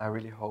today. I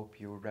really hope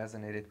you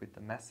resonated with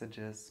the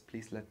messages.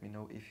 Please let me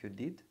know if you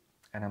did.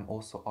 And I'm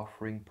also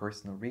offering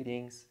personal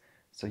readings,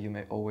 so you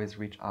may always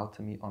reach out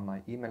to me on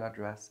my email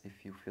address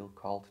if you feel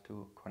called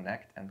to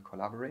connect and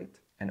collaborate.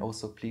 And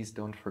also please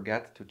don't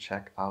forget to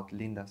check out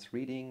Linda's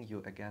reading.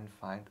 You again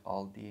find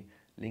all the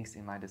links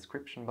in my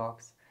description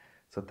box.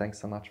 So thanks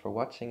so much for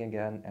watching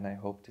again, and I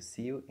hope to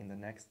see you in the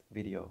next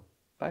video.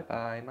 Bye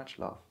bye, much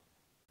love.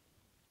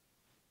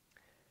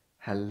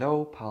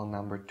 Hello, pal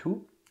number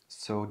 2.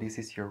 So this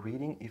is your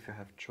reading if you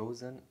have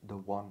chosen the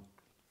 1.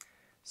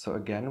 So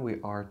again, we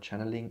are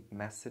channeling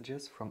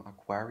messages from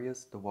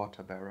Aquarius, the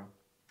water bearer.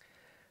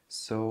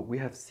 So we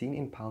have seen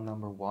in pile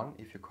number 1,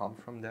 if you come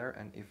from there,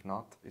 and if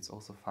not, it's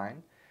also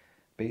fine.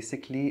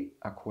 Basically,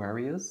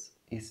 Aquarius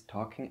is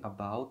talking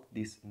about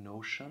this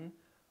notion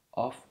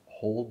of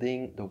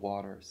holding the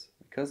waters,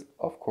 because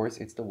of course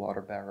it's the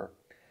water bearer.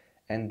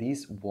 And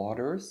these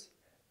waters,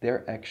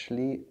 they're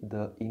actually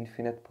the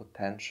infinite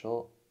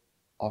potential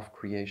of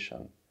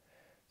creation.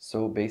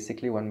 So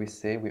basically, when we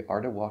say we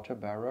are the water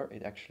bearer,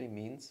 it actually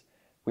means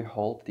we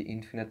hold the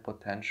infinite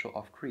potential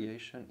of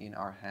creation in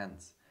our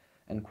hands.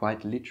 And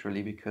quite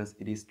literally, because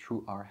it is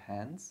through our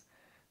hands,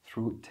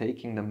 through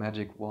taking the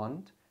magic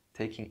wand,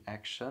 taking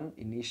action,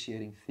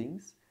 initiating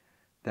things,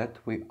 that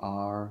we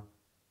are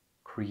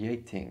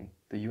creating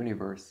the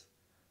universe.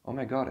 Oh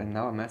my God, and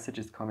now a message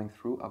is coming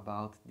through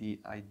about the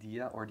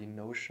idea or the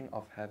notion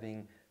of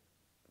having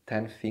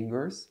 10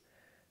 fingers,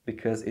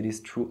 because it is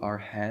through our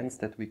hands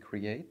that we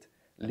create.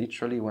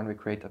 Literally, when we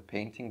create a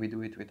painting, we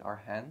do it with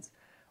our hands,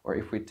 or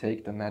if we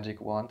take the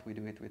magic wand, we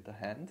do it with the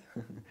hand.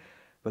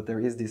 But there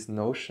is this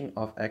notion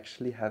of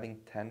actually having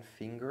 10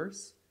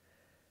 fingers,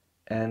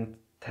 and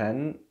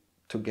 10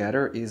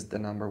 together is the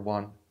number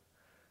 1.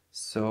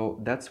 So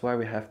that's why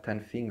we have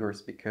 10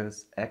 fingers,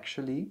 because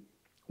actually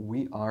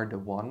we are the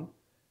one.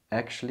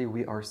 Actually,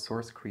 we are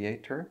source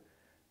creator,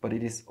 but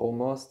it is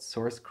almost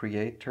source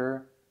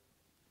creator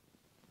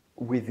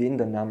within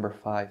the number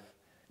 5.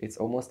 It's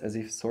almost as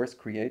if source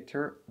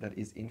creator, that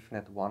is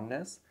infinite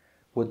oneness,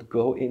 would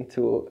go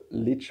into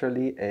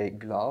literally a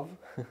glove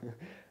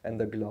and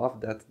the glove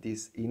that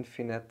this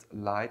infinite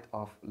light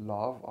of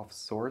love, of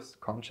source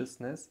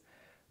consciousness,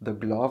 the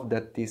glove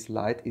that this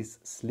light is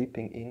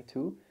slipping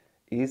into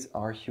is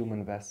our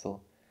human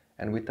vessel.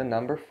 And with the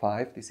number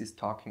 5, this is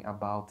talking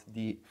about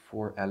the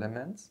 4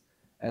 elements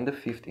and the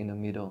 5th in the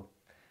middle.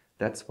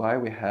 That's why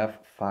we have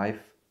 5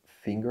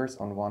 fingers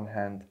on one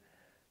hand.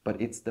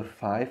 But it's the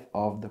 5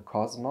 of the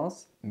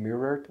cosmos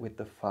mirrored with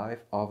the 5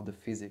 of the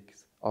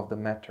physics, of the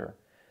matter.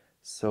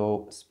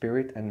 So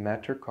spirit and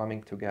matter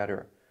coming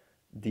together,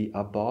 the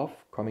above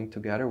coming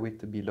together with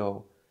the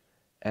below.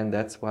 And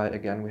that's why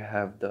again we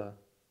have the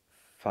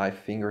 5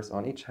 fingers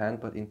on each hand,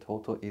 but in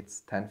total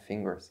it's 10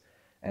 fingers.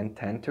 And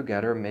 10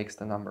 together makes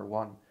the number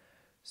 1.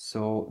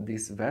 So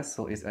this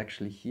vessel is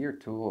actually here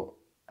to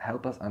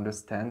help us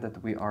understand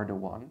that we are the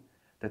one,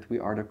 that we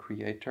are the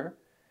creator.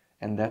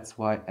 And that's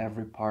why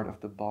every part of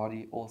the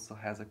body also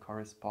has a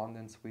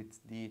correspondence with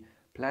the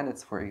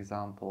planets, for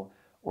example,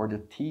 or the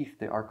teeth,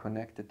 they are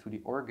connected to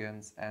the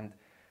organs, and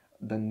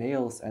the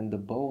nails and the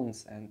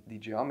bones and the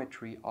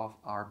geometry of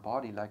our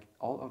body, like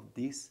all of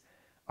these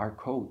are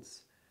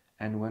codes.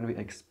 And when we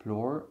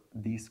explore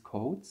these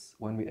codes,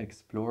 when we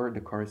explore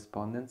the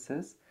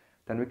correspondences,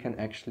 then we can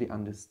actually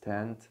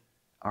understand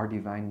our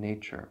divine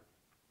nature.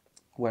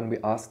 When we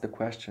ask the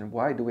question,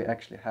 why do we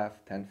actually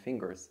have 10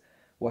 fingers?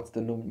 What's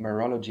the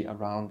numerology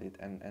around it,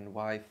 and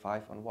why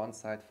 5 on one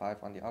side, 5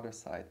 on the other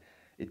side?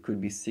 It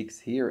could be 6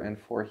 here and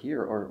 4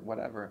 here or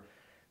whatever.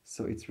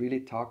 So it's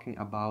really talking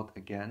about,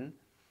 again,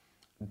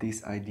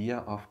 this idea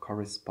of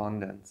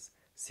correspondence,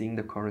 seeing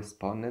the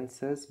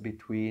correspondences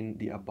between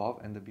the above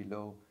and the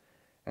below.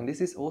 And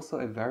this is also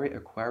a very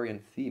Aquarian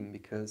theme,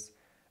 because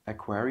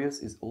Aquarius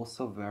is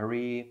also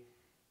very,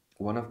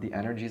 one of the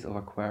energies of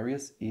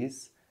Aquarius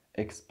is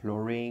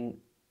exploring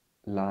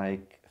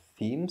like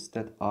themes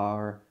that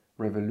are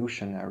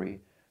revolutionary.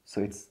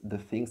 So it's the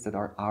things that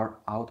are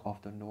out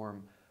of the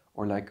norm,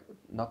 or like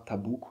not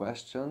taboo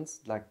questions,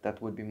 like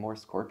that would be more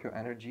Scorpio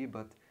energy,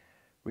 but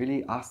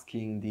really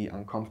asking the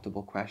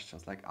uncomfortable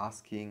questions, like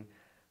asking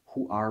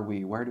who are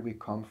we, where do we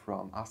come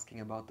from, asking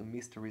about the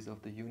mysteries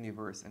of the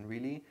universe, and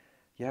really,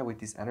 yeah, with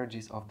these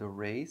energies of the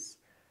rays,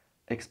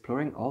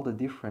 exploring all the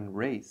different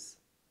rays.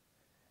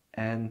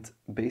 And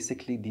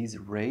basically these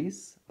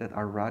rays that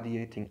are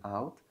radiating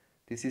out,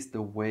 this is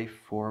the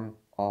waveform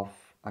of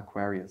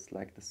Aquarius,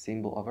 like the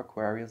symbol of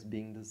Aquarius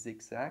being the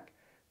zigzag,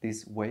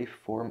 this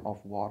waveform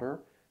of water,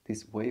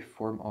 this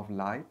waveform of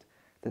light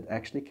that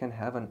actually can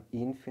have an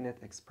infinite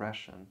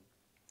expression.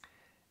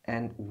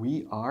 And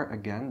we are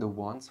again the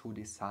ones who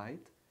decide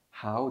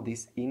how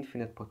this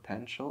infinite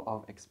potential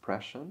of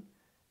expression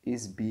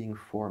is being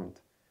formed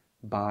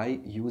by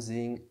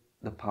using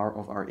the power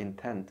of our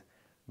intent,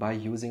 by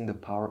using the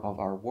power of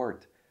our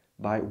word,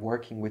 by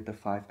working with the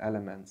 5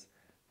 elements,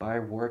 by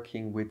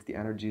working with the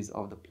energies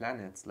of the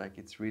planets. Like,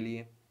 it's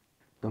really,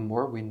 the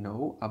more we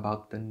know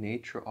about the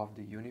nature of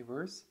the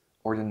universe,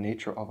 or the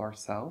nature of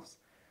ourselves,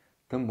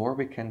 the more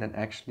we can then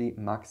actually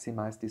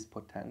maximize this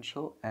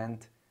potential,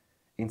 and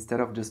instead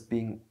of just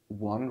being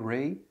one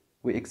ray,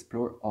 we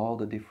explore all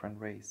the different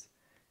rays.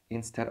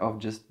 Instead of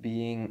just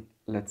being,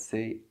 let's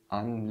say,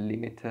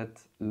 unlimited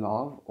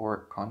love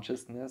or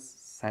consciousness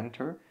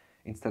center,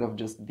 instead of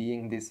just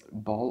being this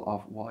ball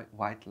of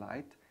white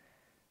light,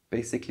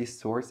 basically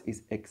Source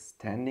is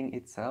extending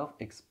itself,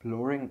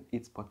 exploring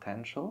its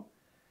potential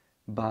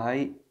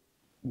by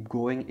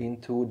going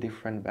into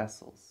different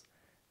vessels.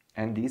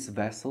 And these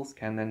vessels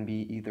can then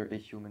be either a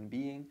human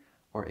being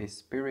or a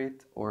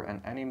spirit or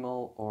an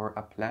animal or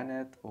a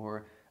planet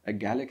or a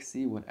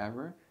galaxy,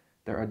 whatever.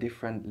 There are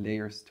different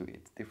layers to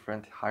it,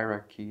 different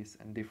hierarchies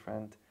and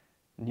different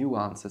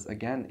nuances.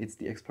 Again, it's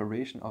the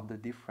exploration of the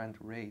different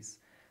rays,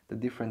 the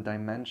different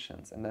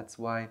dimensions. And that's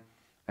why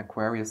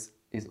Aquarius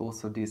is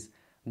also this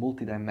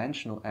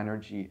multidimensional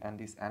energy, and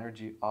this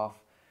energy of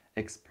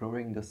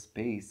exploring the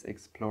space,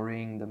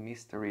 exploring the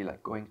mystery,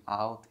 like going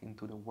out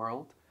into the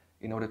world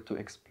in order to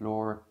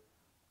explore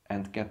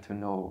and get to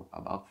know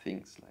about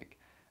things. Like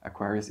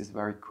Aquarius is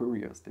very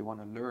curious. They want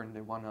to learn,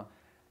 they want to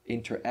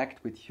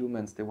interact with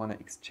humans, they want to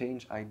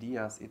exchange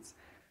ideas.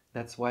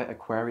 That's why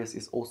Aquarius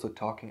is also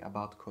talking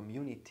about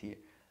community,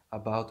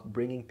 about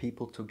bringing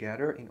people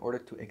together in order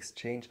to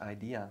exchange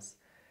ideas.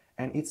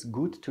 And it's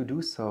good to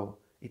do so.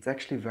 It's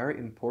actually very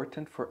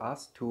important for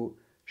us to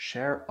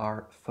share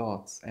our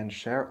thoughts and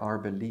share our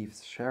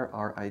beliefs, share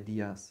our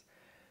ideas,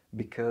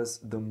 because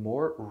the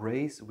more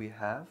rays we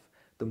have,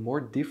 the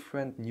more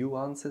different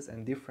nuances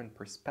and different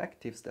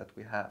perspectives that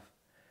we have,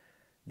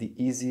 the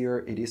easier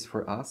it is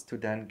for us to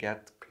then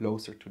get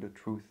closer to the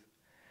truth.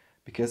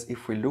 Because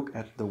if we look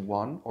at the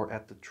one, or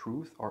at the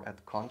truth, or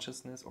at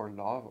consciousness, or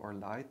love, or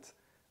light,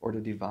 or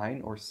the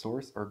divine, or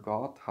source, or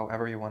God,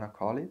 however you want to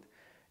call it,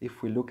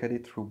 if we look at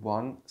it through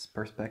one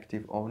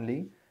perspective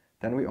only,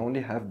 then we only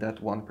have that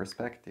one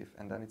perspective,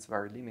 and then it's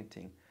very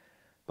limiting.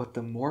 But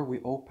the more we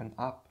open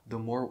up, the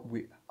more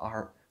we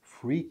are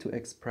free to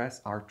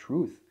express our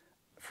truth,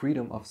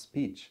 freedom of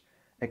speech,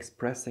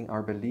 expressing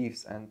our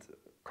beliefs and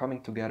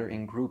coming together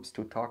in groups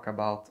to talk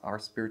about our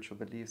spiritual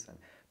beliefs. And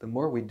the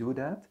more we do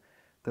that,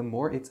 the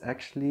more it's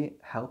actually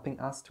helping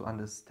us to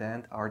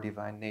understand our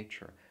divine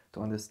nature,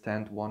 to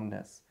understand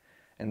oneness.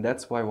 And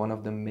that's why one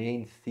of the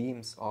main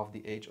themes of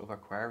the Age of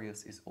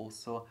Aquarius is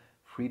also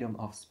freedom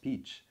of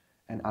speech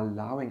and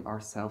allowing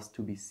ourselves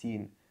to be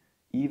seen,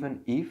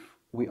 even if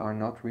we are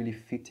not really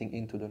fitting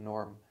into the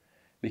norm.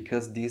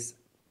 Because this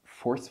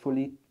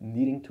forcefully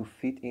needing to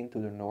fit into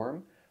the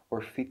norm,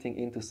 or fitting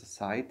into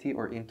society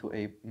or into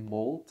a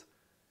mold,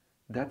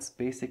 that's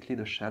basically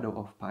the shadow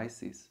of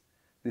Pisces.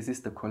 This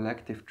is the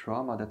collective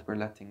trauma that we're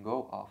letting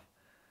go of.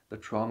 The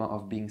trauma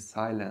of being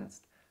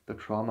silenced, the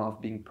trauma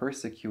of being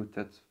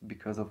persecuted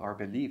because of our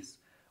beliefs,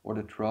 or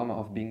the trauma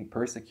of being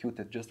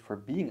persecuted just for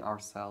being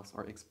ourselves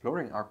or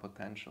exploring our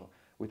potential,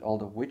 with all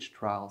the witch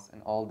trials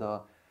and all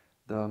the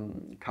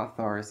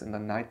Cathars and the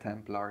Knight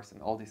Templars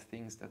and all these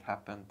things that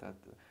happened, that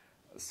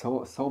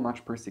so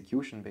much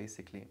persecution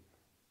basically.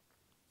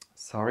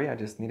 Sorry, I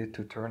just needed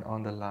to turn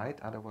on the light,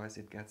 otherwise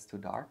it gets too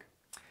dark.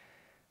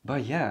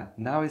 But yeah,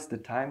 now is the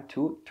time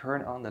to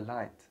turn on the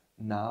light.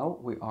 Now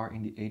we are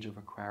in the Age of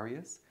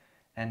Aquarius,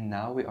 and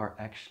now we are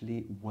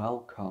actually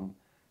welcome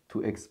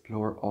to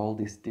explore all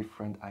these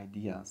different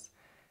ideas.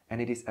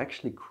 And it is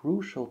actually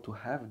crucial to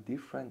have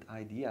different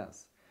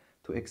ideas,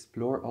 to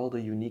explore all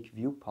the unique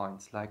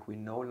viewpoints. Like, we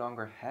no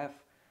longer have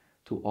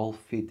to all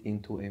fit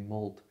into a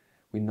mold.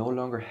 We no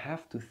longer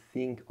have to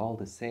think all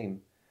the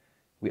same.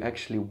 We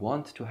actually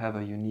want to have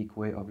a unique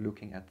way of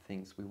looking at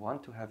things. We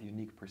want to have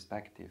unique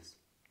perspectives.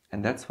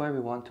 And that's why we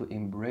want to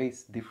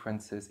embrace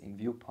differences in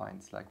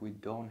viewpoints. Like, we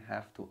don't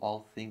have to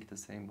all think the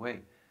same way.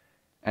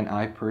 And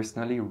I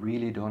personally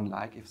really don't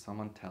like if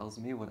someone tells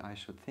me what I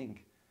should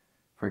think.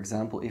 For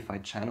example, if I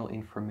channel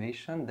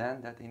information,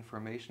 then that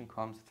information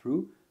comes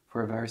through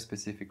for a very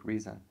specific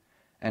reason.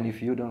 And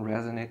if you don't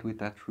resonate with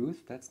that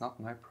truth, that's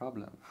not my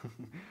problem.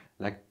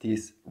 Like,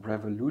 this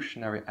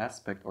revolutionary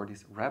aspect, or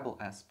this rebel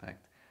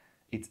aspect,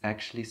 it's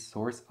actually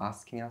Source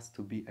asking us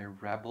to be a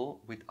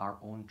rebel with our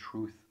own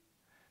truth.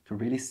 To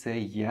really say,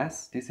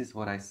 yes, this is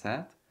what I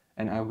said,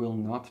 and I will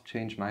not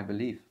change my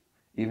belief,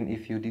 even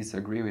if you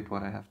disagree with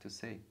what I have to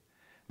say.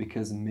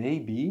 Because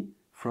maybe,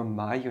 from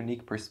my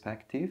unique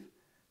perspective,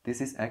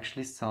 this is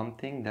actually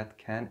something that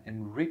can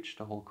enrich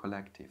the whole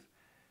collective,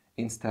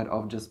 instead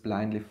of just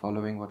blindly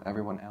following what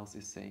everyone else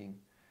is saying.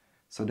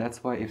 So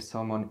that's why if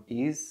someone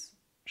is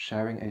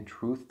sharing a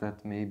truth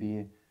that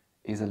maybe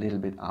is a little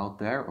bit out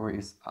there, or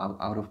is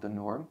out of the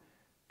norm,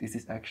 this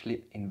is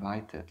actually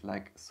invited.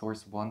 Like,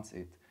 Source wants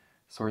it.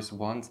 Source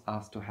wants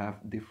us to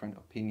have different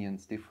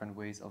opinions, different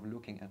ways of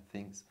looking at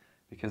things.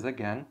 Because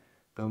again,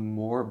 the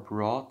more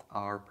broad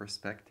our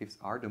perspectives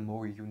are, the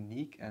more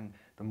unique and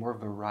the more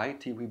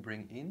variety we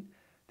bring in,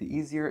 the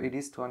easier it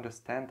is to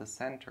understand the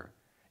center.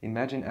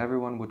 Imagine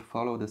everyone would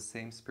follow the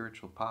same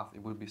spiritual path.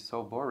 It would be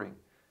so boring.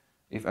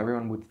 If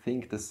everyone would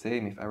think the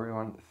same, if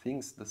everyone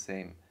thinks the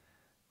same,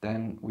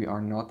 then we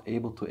are not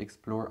able to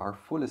explore our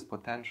fullest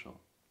potential.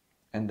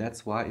 And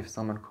that's why if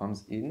someone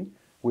comes in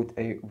with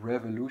a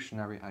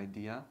revolutionary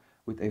idea,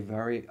 with a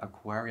very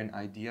Aquarian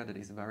idea that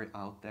is very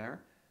out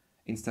there,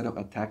 instead of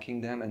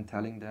attacking them and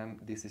telling them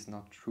this is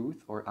not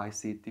truth or I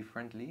see it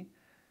differently,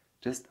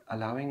 just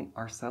allowing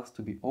ourselves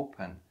to be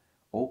open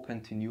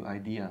to new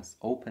ideas,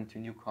 open to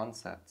new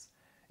concepts,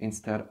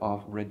 instead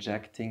of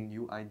rejecting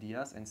new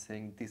ideas and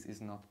saying this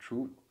is not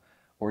true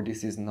or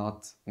this is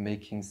not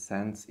making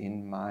sense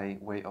in my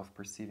way of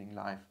perceiving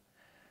life.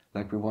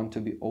 Like we want to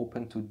be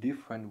open to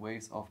different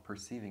ways of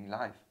perceiving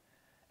life.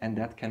 And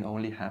that can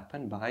only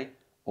happen by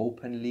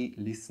openly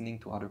listening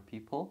to other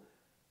people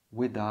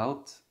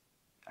without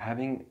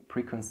having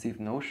preconceived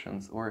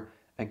notions. Or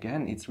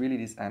again, it's really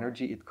this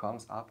energy, it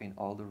comes up in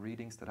all the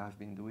readings that I've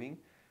been doing,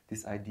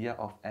 this idea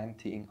of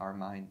emptying our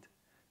mind.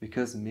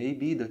 Because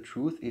maybe the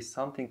truth is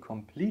something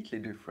completely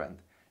different.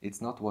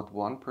 It's not what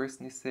one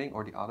person is saying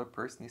or the other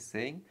person is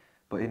saying,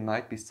 but it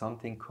might be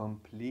something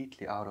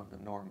completely out of the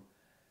norm.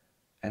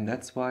 And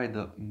that's why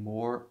the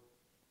more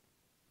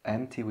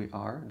empty we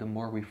are, the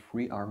more we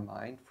free our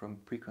mind from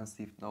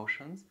preconceived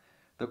notions,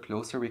 the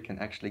closer we can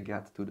actually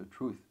get to the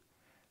truth.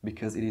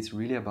 Because it is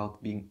really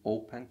about being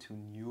open to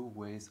new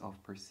ways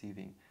of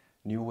perceiving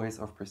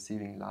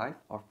life,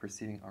 of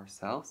perceiving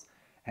ourselves,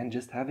 and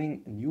just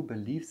having new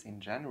beliefs in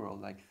general,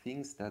 like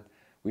things that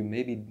we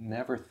maybe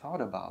never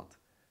thought about.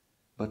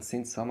 But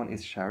since someone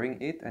is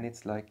sharing it, and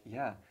it's like,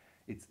 yeah,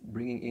 it's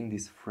bringing in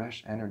this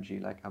fresh energy,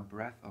 like a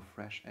breath of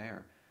fresh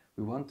air.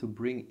 We want to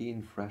bring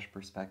in fresh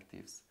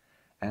perspectives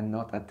and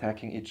not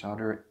attacking each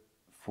other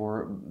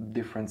for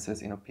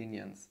differences in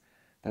opinions.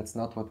 That's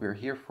not what we're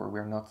here for.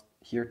 We're not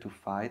here to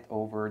fight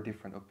over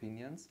different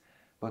opinions,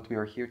 but we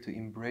are here to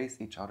embrace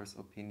each other's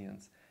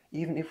opinions.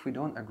 Even if we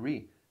don't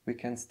agree, we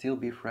can still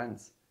be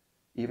friends.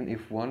 Even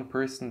if one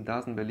person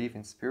doesn't believe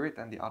in spirit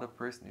and the other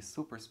person is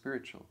super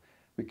spiritual,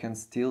 we can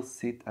still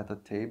sit at a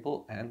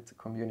table and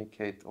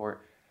communicate.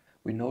 Or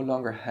we no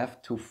longer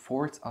have to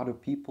force other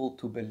people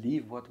to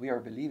believe what we are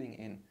believing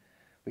in.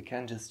 We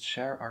can just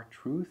share our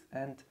truth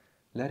and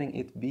letting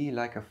it be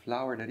like a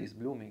flower that is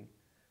blooming.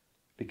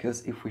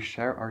 Because if we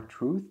share our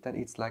truth, then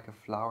it's like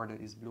a flower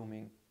that is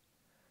blooming.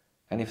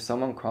 And if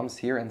someone comes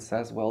here and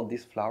says, well,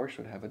 this flower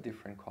should have a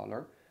different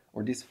color,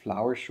 or this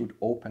flower should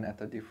open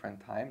at a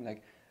different time,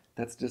 like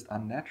that's just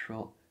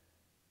unnatural.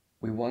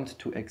 We want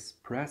to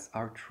express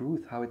our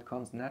truth, how it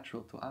comes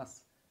natural to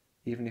us,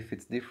 even if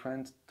it's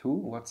different to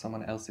what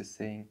someone else is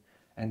saying.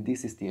 And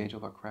this is the age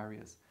of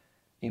Aquarius.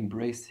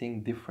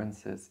 Embracing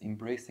differences,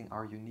 embracing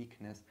our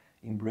uniqueness,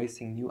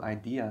 embracing new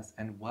ideas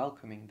and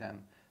welcoming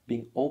them,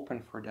 being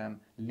open for them,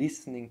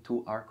 listening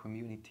to our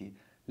community,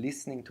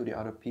 listening to the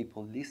other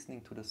people,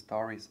 listening to the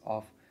stories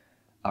of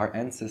our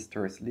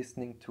ancestors,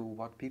 listening to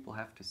what people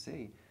have to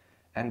say,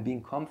 and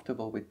being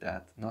comfortable with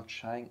that, not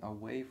shying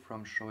away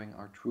from showing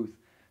our truth,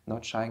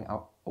 not shying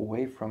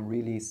away from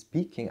really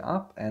speaking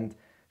up and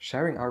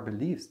sharing our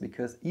beliefs,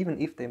 because even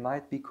if they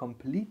might be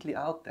completely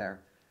out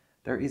there,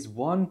 there is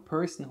one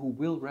person who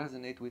will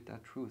resonate with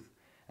that truth,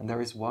 and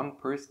there is one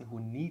person who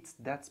needs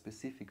that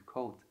specific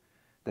code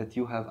that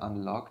you have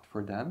unlocked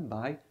for them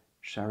by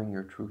sharing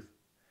your truth.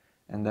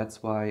 And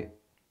that's why,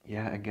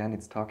 yeah, again,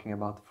 it's talking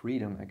about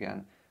freedom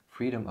again,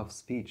 freedom of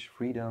speech,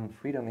 freedom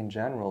in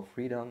general,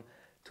 freedom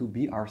to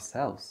be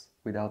ourselves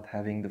without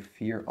having the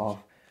fear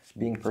of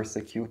being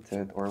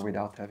persecuted or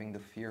without having the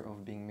fear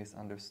of being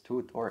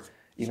misunderstood or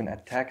even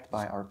attacked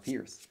by our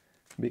peers.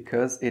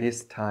 Because it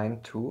is time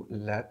to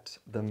let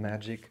the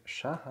magic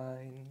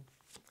shine.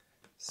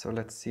 So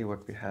let's see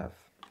what we have.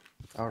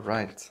 All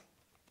right.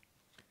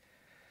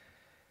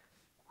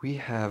 We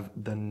have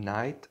the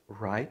Night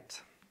Right,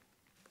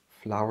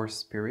 Flower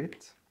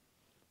Spirit,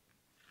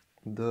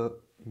 the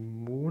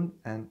Moon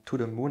and To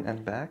the Moon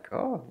and Back.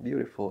 Oh,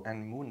 beautiful.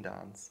 And Moon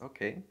Dance.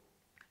 Okay.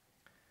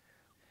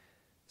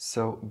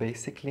 So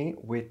basically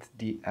with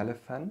the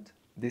elephant,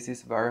 this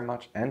is very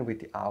much, and with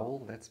the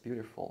owl, that's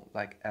beautiful.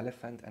 Like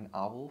elephant and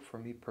owl, for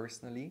me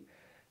personally,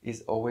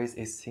 is always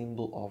a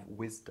symbol of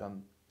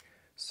wisdom.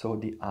 So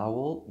the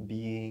owl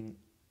being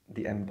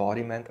the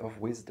embodiment of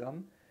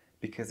wisdom,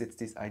 because it's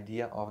this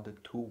idea of the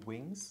two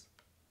wings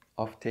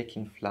of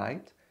taking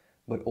flight,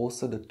 but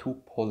also the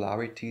two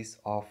polarities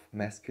of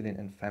masculine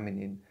and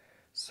feminine.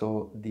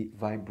 So the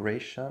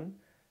vibration,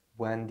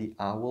 when the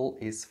owl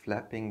is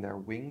flapping their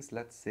wings,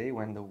 let's say,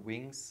 when the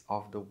wings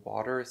of the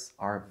waters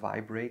are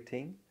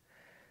vibrating,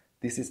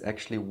 this is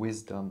actually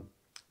wisdom.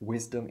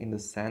 Wisdom in the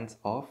sense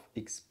of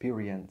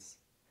experience.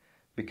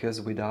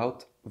 Because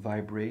without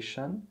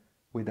vibration,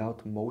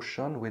 without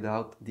motion,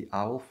 without the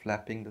owl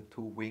flapping the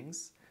two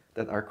wings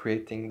that are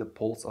creating the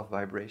pulse of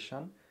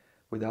vibration,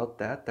 without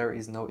that, there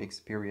is no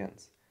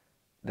experience.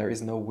 There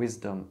is no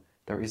wisdom.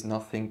 There is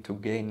nothing to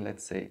gain,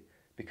 let's say.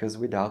 Because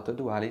without the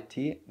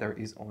duality, there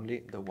is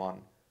only the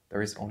one.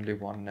 There is only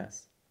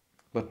oneness.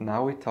 But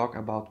now we talk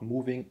about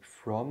moving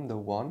from the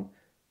one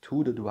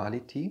to the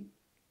duality.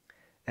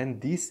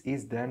 And this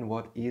is then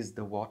what is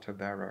the water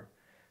bearer.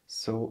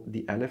 So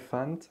the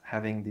elephant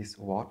having this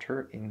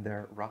water in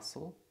their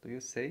rustle, do you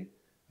say?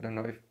 I don't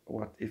know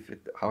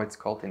how it's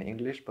called in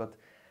English, but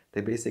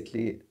They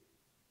basically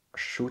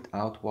shoot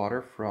out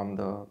water from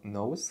the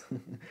nose.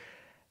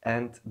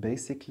 And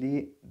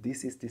basically,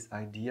 this is this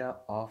idea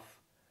of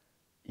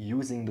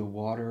using the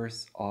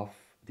waters of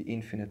the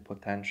infinite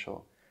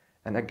potential.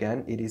 And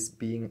again, it is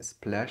being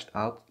splashed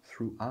out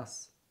through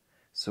us.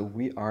 So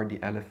we are the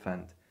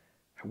elephant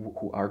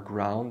who are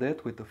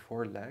grounded with the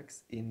 4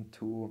 legs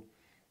into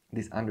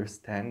this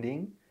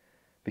understanding,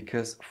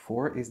 because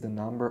 4 is the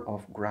number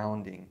of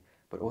grounding,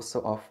 but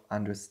also of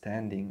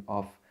understanding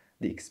of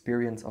the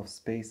experience of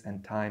space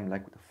and time,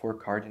 like the 4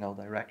 cardinal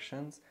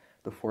directions,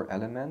 the 4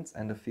 elements,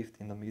 and the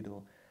 5th in the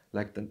middle.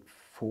 Like the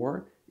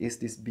 4 is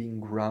this being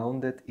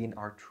grounded in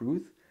our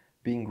truth,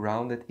 being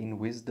grounded in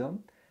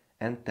wisdom,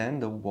 and then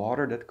the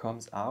water that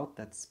comes out,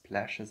 that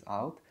splashes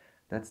out,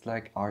 that's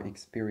like our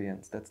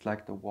experience, that's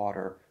like the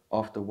water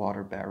of the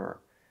water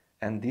bearer.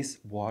 And this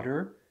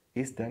water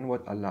is then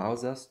what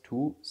allows us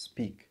to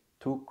speak,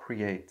 to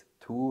create,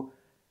 to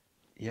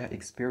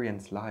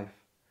experience life.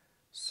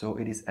 So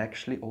it is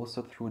actually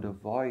also through the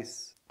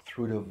voice,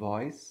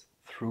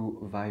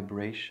 through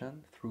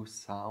vibration, through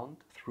sound,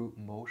 through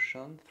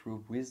motion,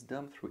 through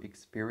wisdom, through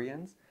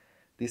experience.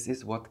 This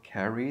is what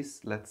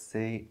carries, let's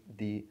say,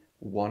 the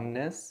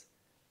oneness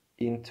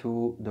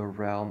into the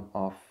realm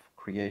of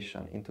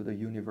creation, into the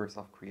universe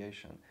of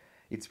creation.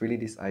 It's really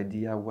this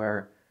idea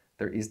where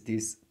there is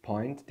this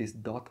point, this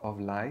dot of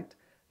light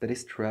that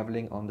is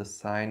traveling on the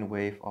sine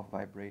wave of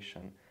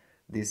vibration.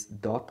 This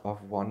dot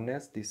of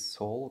oneness, this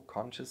soul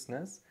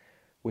consciousness,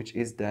 which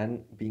is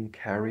then being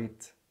carried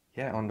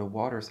on the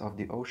waters of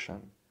the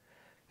ocean.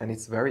 And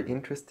it's very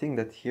interesting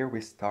that here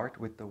we start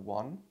with the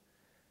 1,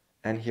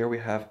 and here we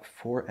have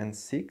 4 and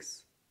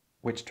 6,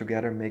 which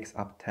together makes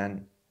up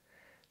 10.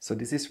 So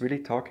this is really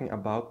talking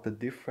about the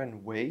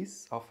different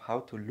ways of how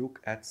to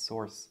look at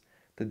source,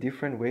 the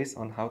different ways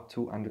on how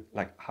to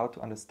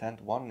understand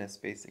oneness,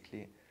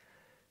 basically.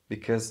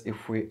 Because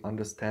if we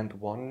understand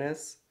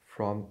oneness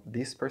from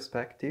this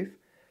perspective,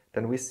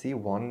 then we see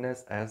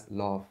oneness as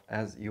love,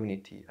 as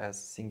unity,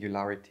 as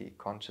singularity,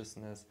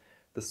 consciousness,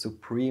 the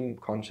supreme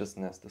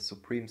consciousness, the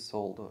supreme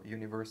soul, the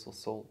universal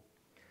soul.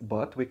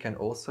 But we can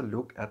also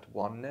look at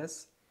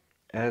oneness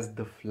as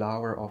the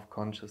flower of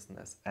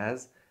consciousness,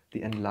 as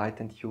the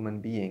enlightened human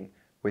being,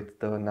 with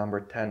the number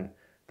 10.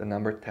 The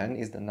number 10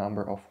 is the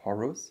number of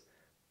Horus.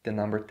 The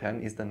number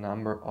 10 is the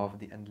number of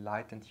the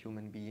enlightened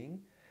human being,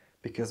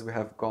 because we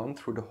have gone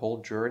through the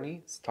whole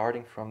journey,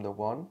 starting from the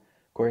 1,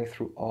 going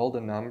through all the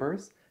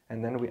numbers,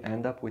 and then we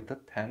end up with the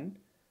 10.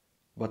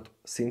 But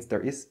since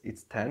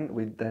it's 10,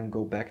 we then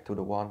go back to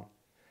the 1.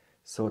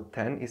 So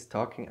 10 is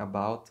talking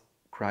about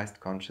Christ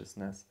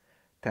consciousness.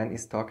 10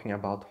 is talking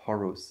about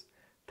Horus.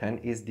 10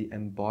 is the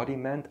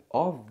embodiment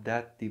of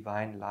that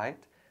divine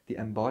light, the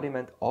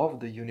embodiment of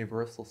the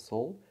universal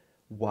soul,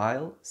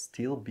 while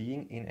still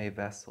being in a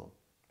vessel.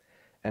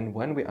 And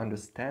when we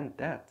understand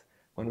that,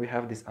 when we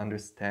have this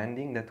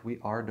understanding that we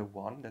are the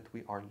one, that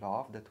we are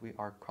love, that we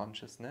are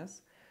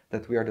consciousness,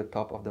 that we are the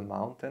top of the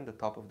mountain, the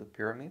top of the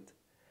pyramid,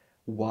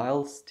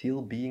 while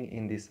still being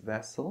in this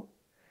vessel,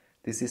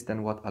 this is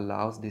then what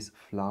allows this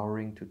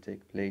flowering to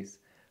take place,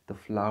 the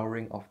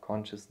flowering of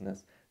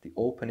consciousness, the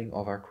opening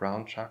of our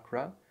crown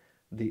chakra,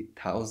 the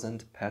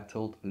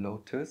 1,000-petaled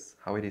lotus,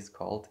 how it is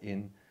called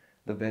in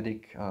the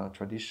Vedic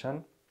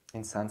tradition,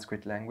 in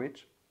Sanskrit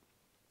language.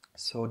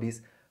 So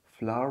this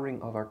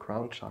flowering of our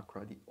crown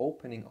chakra, the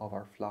opening of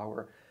our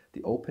flower,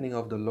 the opening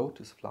of the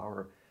lotus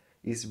flower,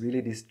 is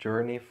really this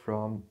journey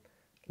from,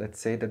 let's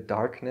say, the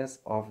darkness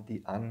of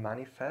the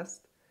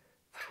unmanifest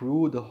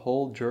through the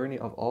whole journey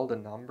of all the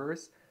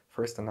numbers,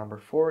 first the number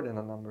 4, then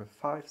the number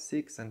 5,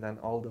 6, and then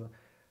all the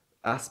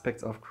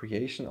aspects of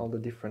creation, all the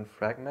different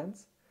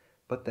fragments.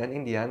 But then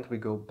in the end we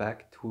go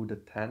back to the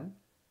 10,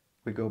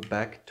 we go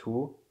back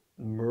to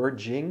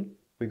merging,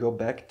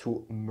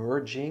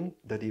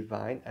 the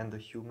divine and the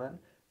human,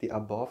 the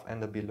above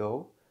and the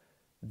below,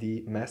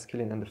 the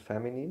masculine and the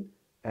feminine,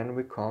 and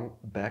we come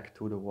back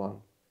to the 1.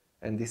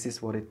 And this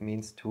is what it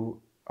means to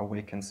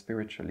awaken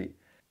spiritually.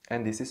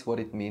 And this is what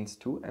it means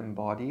to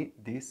embody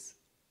this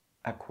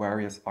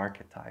Aquarius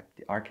archetype,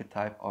 the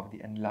archetype of the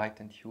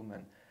enlightened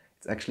human.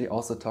 It's actually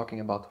also talking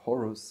about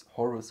Horus,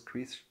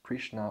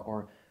 Krishna,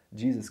 or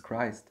Jesus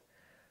Christ.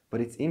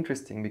 But it's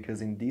interesting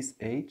because in this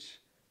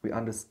age, we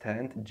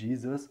understand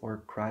Jesus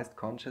or Christ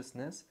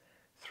consciousness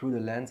through the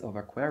lens of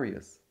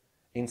Aquarius,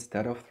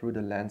 instead of through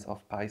the lens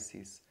of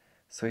Pisces.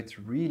 So it's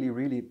really,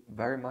 really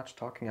very much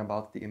talking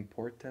about the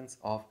importance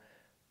of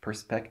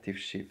perspective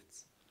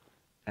shifts.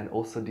 And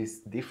also these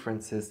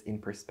differences in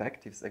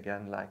perspectives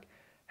again, like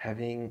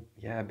being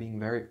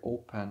very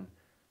open.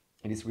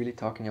 It is really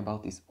talking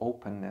about this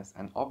openness,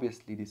 and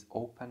obviously this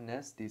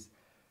openness, this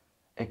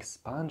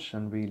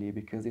expansion really,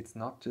 because it's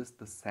not just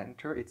the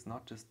center, it's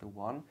not just the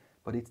 1,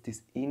 but it's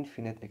this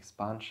infinite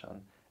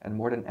expansion. And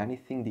more than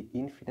anything, the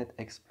infinite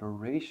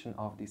exploration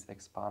of this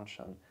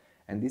expansion.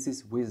 And this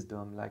is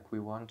wisdom, like we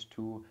want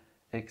to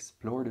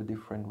explore the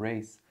different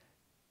rays,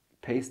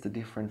 taste the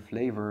different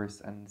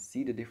flavors and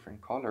see the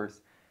different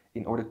colors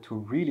in order to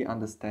really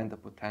understand the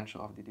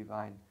potential of the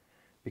divine.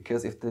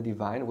 Because if the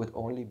divine would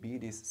only be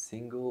this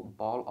single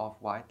ball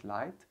of white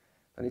light,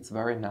 then it's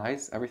very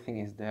nice, everything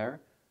is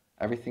there,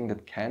 everything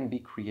that can be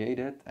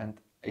created and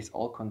is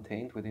all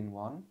contained within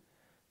one,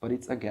 but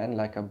it's again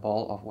like a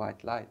ball of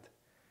white light.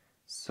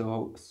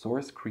 So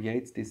Source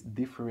creates this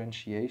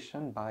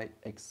differentiation by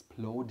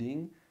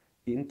exploding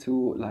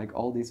into like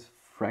all these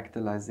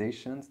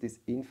fractalizations, these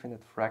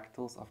infinite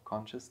fractals of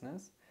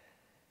consciousness.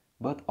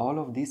 But all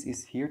of this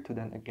is here to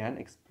then again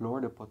explore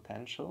the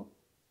potential,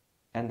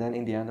 and then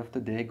in the end of the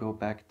day go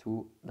back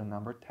to the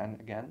number 10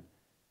 again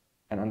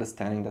and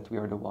understanding that we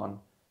are the one.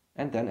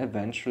 And then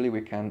eventually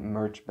we can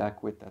merge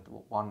back with that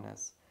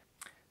oneness.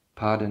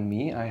 Pardon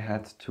me, I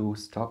had to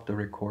stop the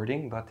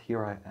recording, but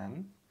here I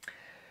am.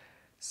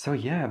 So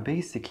yeah,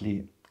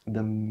 basically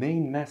the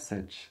main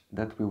message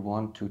that we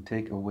want to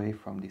take away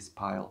from this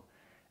pile,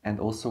 and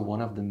also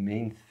one of the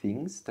main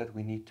things that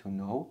we need to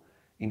know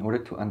in order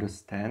to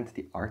understand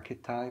the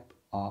archetype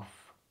of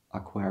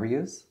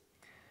Aquarius,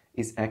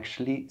 is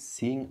actually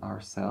seeing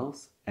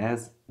ourselves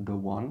as the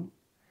one,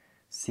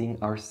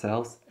 seeing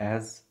ourselves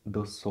as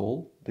the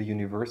soul, the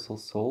universal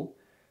soul,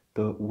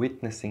 the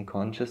witnessing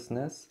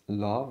consciousness,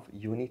 love,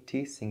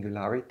 unity,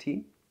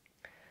 singularity,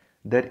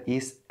 that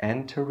is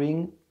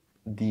entering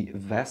the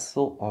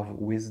vessel of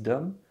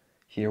wisdom,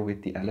 here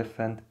with the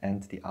elephant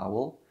and the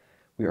owl.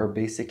 We are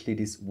basically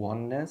this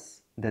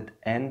oneness that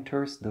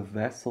enters the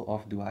vessel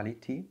of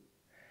duality,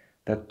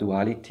 that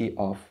duality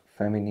of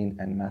feminine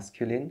and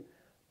masculine,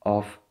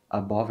 of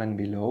above and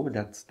below,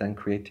 that's then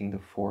creating the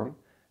form,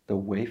 the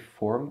wave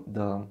form.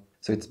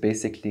 So it's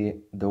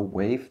basically the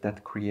wave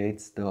that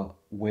creates the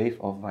wave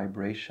of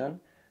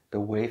vibration, the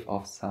wave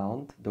of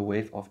sound, the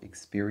wave of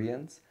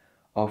experience,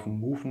 of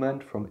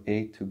movement from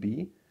A to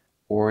B,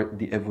 or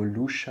the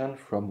evolution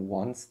from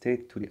one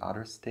state to the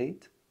other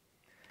state.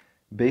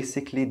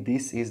 Basically,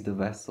 this is the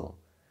vessel,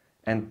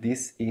 and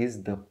this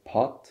is the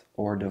pot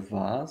or the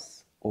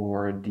vase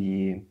or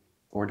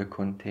the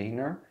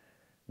container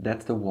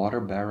that the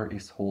water bearer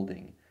is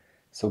holding.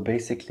 So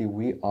basically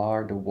we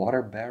are, the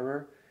water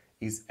bearer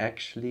is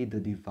actually the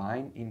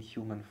divine in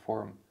human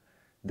form.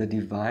 The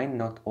divine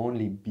not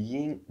only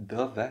being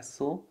the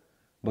vessel,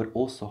 but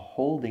also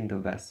holding the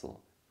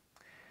vessel.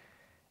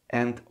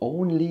 And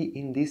only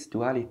in this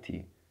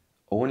duality,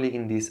 only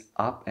in this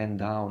up and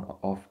down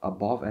of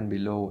above and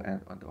below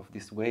and of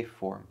this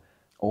waveform,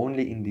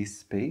 only in this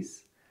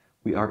space,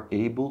 we are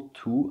able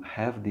to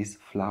have this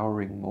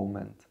flowering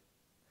moment.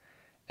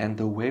 And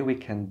the way we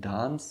can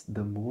dance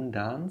the moon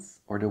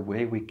dance, or the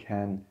way we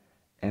can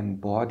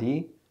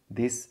embody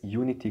this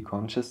unity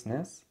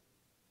consciousness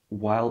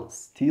while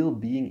still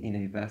being in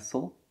a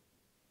vessel,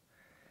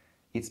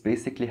 it's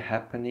basically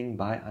happening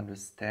by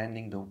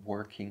understanding the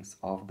workings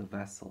of the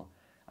vessel,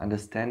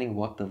 understanding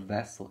what the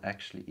vessel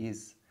actually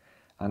is,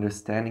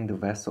 understanding the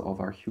vessel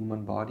of our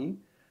human body,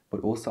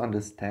 but also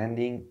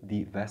understanding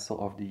the vessel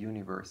of the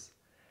universe,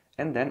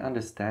 and then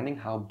understanding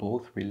how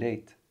both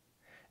relate.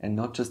 And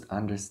not just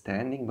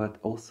understanding, but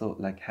also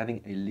like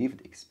having a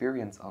lived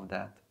experience of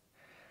that.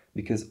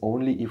 Because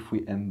only if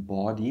we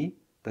embody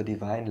the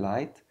divine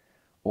light,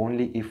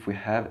 only if we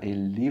have a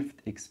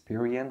lived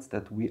experience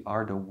that we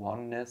are the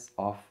oneness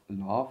of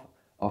love,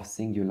 of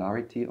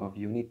singularity, of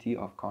unity,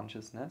 of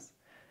consciousness,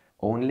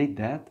 only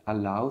that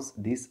allows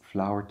this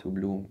flower to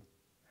bloom.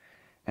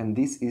 And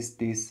this is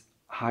this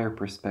higher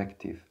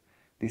perspective.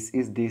 This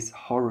is this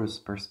Horus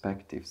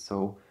perspective.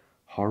 So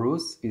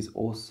Horus is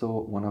also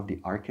one of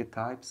the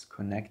archetypes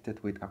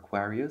connected with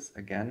Aquarius.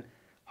 Again,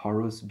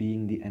 Horus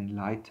being the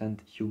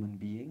enlightened human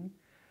being.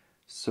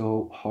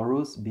 So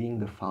Horus, being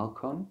the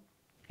falcon,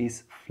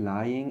 is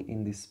flying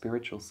in the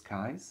spiritual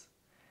skies.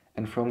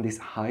 And from this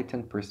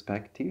heightened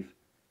perspective,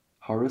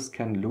 Horus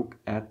can look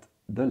at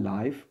the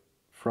life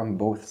from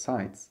both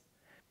sides.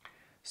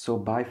 So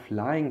by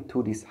flying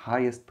to this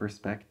highest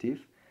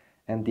perspective,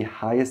 and the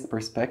highest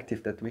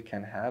perspective that we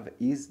can have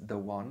is the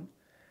one,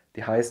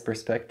 the highest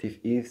perspective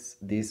is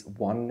this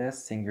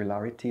oneness,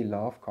 singularity,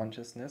 love,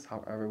 consciousness,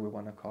 however we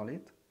want to call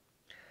it.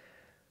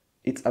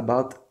 It's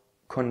about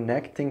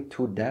connecting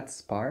to that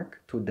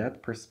spark, to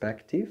that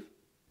perspective,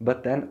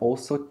 but then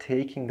also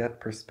taking that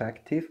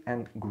perspective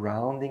and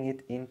grounding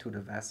it into the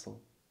vessel,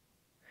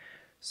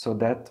 so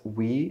that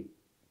we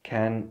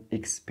can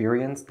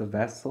experience the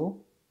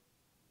vessel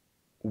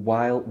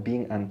while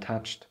being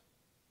untouched,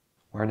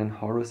 where then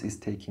Horus is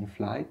taking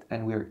flight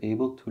and we are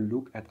able to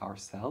look at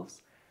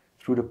ourselves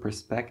through the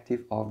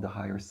perspective of the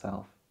higher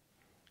self.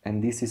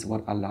 And this is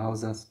what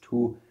allows us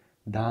to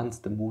dance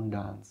the moon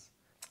dance.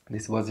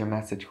 This was your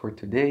message for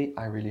today.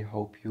 I really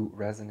hope you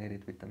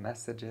resonated with the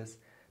messages.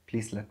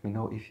 Please let me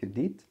know if you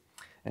did.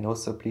 And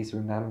also please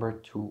remember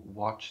to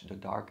watch the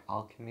Dark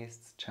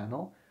Alchemists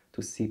channel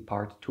to see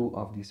part 2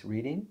 of this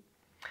reading.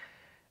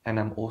 And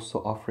I'm also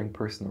offering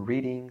personal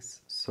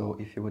readings, so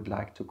if you would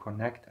like to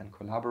connect and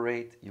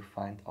collaborate, you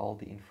find all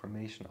the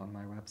information on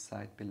my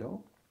website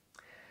below.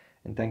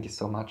 And thank you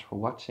so much for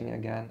watching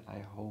again. I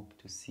hope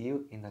to see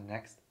you in the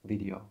next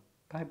video.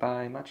 Bye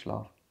bye, much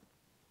love.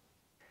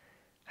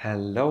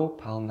 Hello,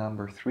 pal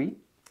number 3.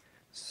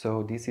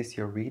 So this is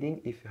your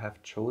reading if you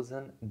have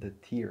chosen the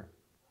tier.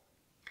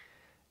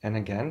 And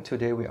again,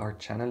 today we are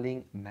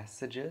channeling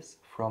messages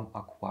from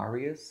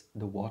Aquarius,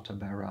 the water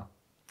bearer.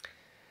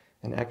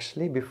 And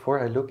actually,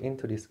 before I look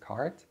into this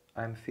card,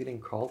 I'm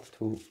feeling called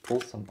to pull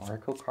some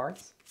oracle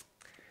cards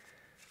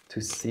to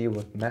see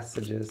what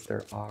messages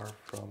there are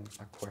from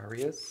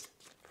Aquarius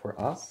for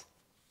us,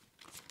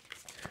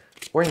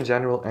 or in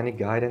general any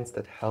guidance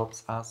that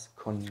helps us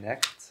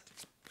connect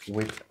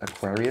with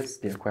Aquarius,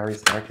 the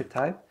Aquarius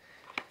archetype,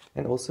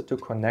 and also to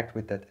connect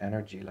with that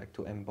energy, like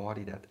to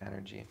embody that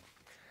energy,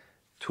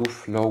 to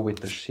flow with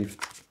the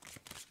shift.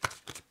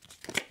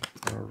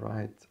 All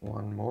right,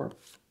 one more.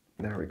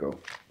 There we go.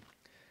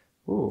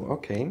 Ooh,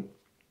 okay.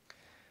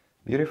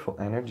 Beautiful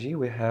energy.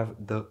 We have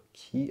the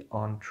key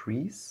on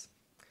trees.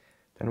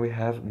 Then we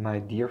have my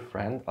dear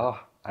friend. Oh,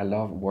 I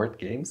love word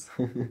games.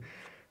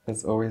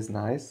 That's always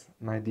nice.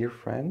 My dear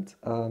friend,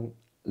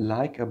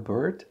 like a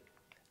bird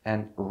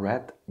and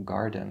red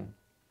garden.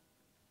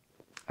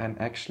 I'm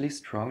actually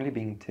strongly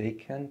being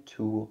taken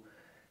to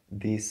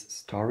this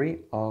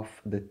story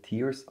of the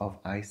tears of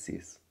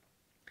Isis.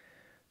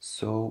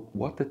 So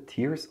what the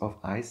tears of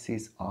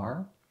Isis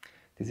are,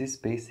 this is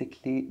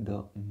basically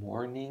the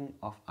mourning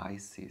of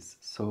Isis.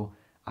 So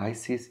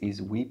Isis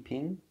is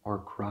weeping or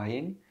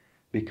crying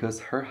because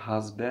her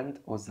husband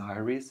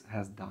Osiris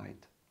has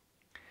died.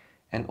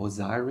 And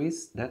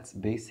Osiris, that's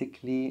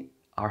basically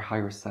our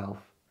higher self.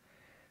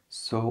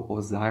 So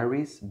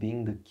Osiris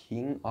being the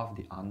king of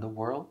the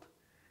underworld,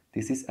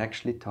 this is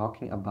actually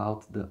talking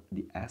about the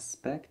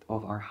aspect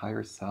of our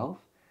higher self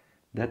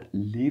that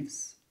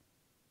lives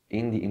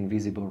in the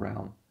invisible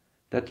realm,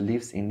 that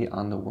lives in the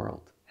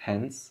underworld.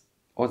 Hence,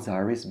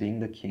 Osiris being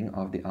the king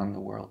of the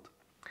underworld.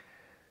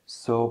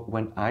 So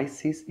when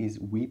Isis is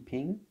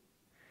weeping,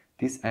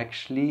 this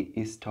actually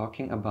is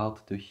talking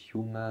about the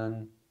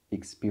human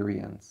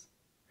experience.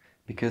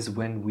 Because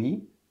when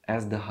we,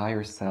 as the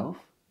higher self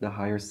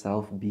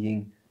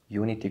being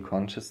unity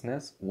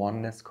consciousness,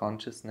 oneness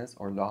consciousness,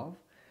 or love,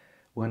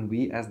 when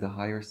we as the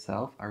higher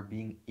self are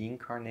being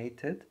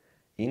incarnated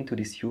into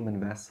this human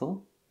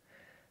vessel,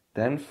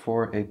 then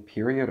for a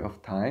period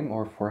of time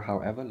or for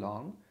however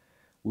long,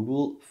 we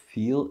will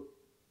feel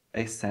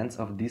a sense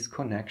of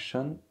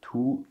disconnection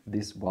to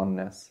this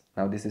oneness.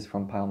 Now this is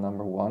from pile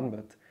number 1,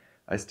 but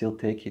I still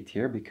take it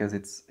here because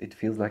it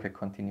feels like a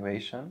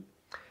continuation.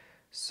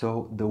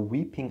 So the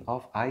weeping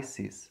of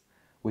Isis,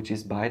 which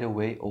is by the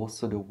way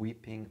also the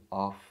weeping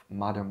of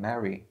Mother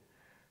Mary.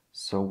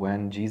 So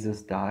when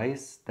Jesus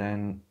dies,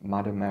 then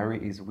Mother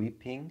Mary is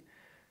weeping.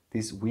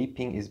 This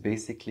weeping is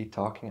basically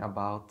talking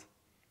about,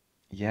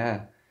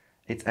 yeah,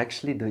 it's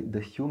actually the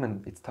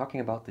human, it's talking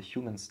about the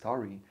human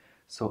story.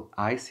 So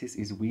Isis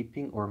is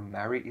weeping, or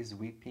Mary is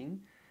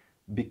weeping,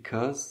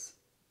 because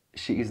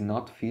she is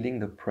not feeling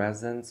the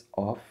presence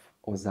of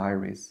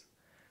Osiris.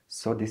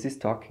 So this is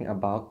talking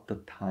about the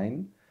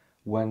time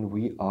when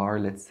we are,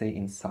 let's say,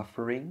 in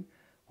suffering,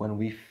 when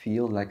we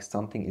feel like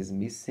something is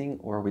missing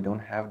or we don't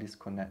have this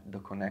the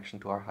connection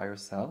to our higher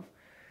self.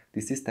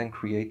 This is then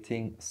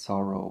creating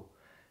sorrow.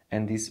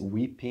 And this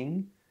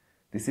weeping,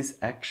 this is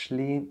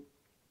actually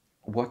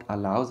what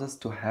allows us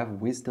to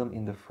have wisdom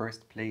in the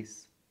first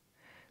place.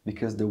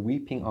 Because the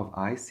weeping of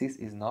Isis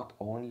is not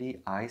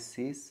only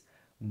Isis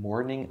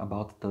mourning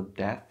about the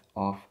death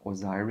of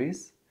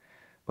Osiris,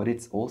 but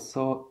it's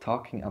also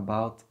talking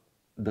about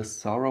the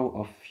sorrow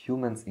of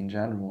humans in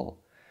general.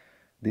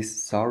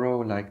 This sorrow,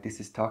 like this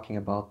is talking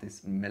about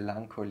this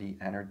melancholy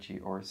energy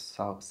or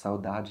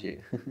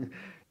saudade.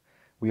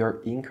 We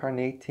are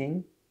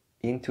incarnating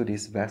into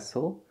this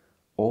vessel,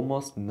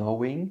 almost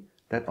knowing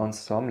that on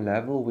some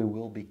level we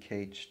will be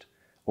caged,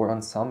 or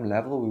on some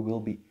level we will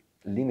be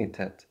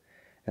limited.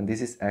 And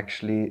this is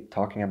actually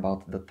talking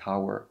about the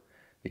tower,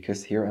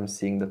 because here I'm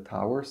seeing the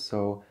tower.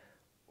 So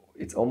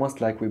it's almost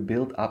like we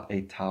build up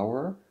a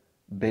tower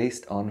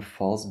based on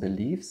false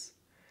beliefs,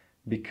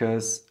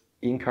 because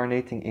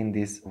incarnating in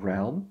this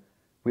realm,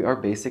 we are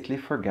basically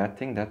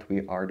forgetting that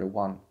we are the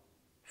one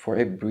for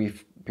a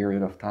brief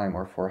period of time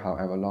or for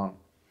however long.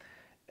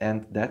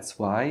 And that's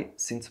why,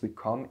 since we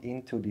come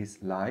into this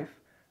life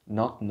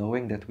not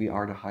knowing that we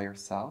are the higher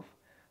self,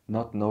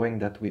 not knowing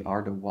that we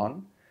are the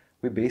one,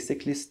 we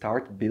basically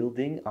start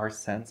building our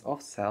sense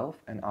of self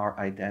and our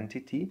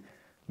identity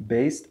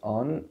based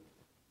on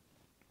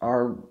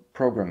our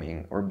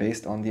programming, or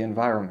based on the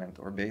environment,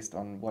 or based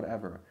on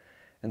whatever.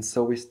 And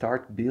so we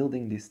start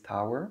building this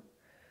tower,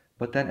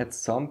 but then at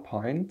some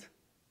point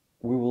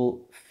we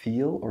will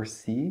feel or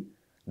see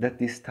that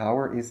this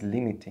tower is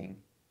limiting.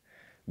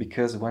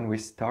 Because when we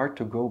start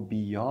to go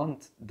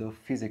beyond the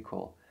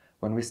physical,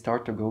 when we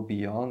start to go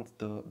beyond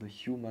the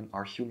human,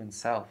 our human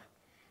self,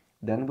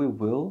 then we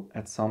will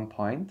at some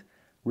point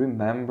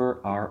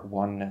remember our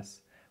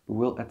oneness. We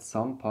will at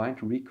some point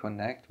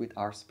reconnect with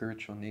our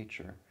spiritual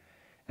nature.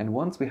 And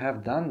once we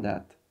have done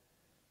that,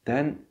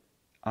 then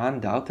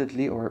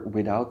undoubtedly, or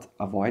without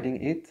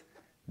avoiding it,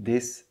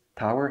 this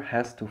tower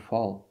has to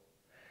fall.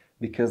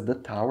 Because the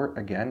tower,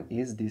 again,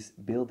 is this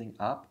building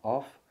up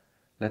of,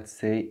 let's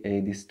say,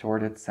 a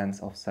distorted sense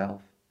of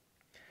self.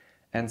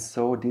 And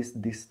so this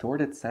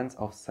distorted sense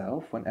of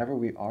self, whenever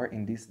we are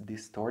in this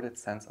distorted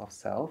sense of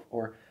self,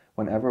 or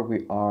whenever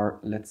we are,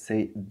 let's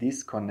say,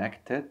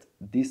 disconnected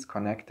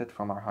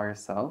from our higher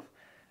self,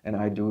 and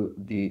I do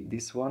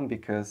this one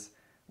because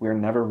we're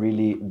never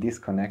really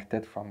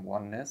disconnected from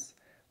oneness,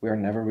 we are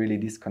never really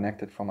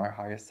disconnected from our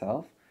higher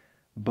self,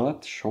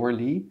 but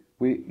surely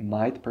we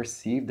might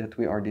perceive that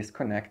we are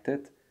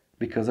disconnected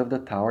because of the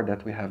tower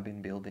that we have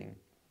been building.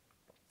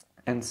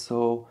 And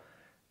so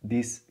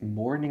this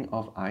mourning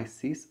of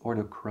Isis, or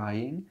the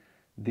crying,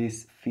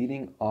 this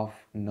feeling of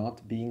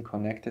not being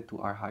connected to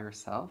our higher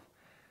self,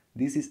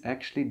 this is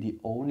actually the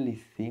only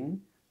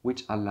thing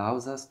which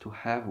allows us to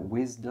have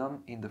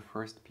wisdom in the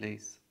first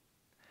place.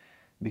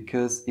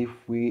 Because if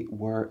we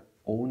were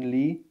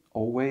only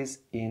always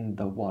in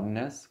the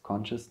oneness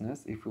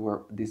consciousness, if we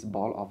were this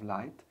ball of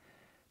light,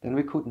 then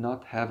we could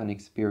not have an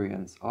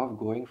experience of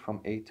going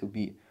from A to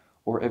B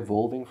or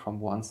evolving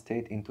from one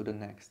state into the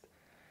next.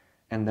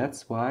 And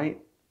that's why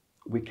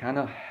we kind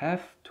of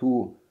have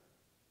to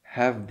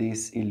have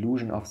this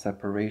illusion of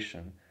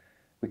separation.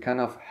 We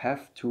kind of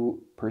have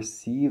to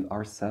perceive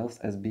ourselves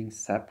as being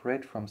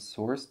separate from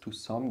source to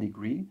some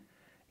degree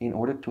in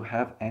order to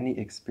have any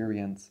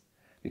experience.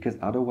 Because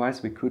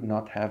otherwise we could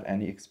not have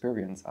any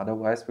experience.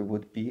 Otherwise we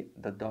would be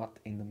the dot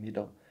in the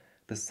middle,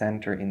 the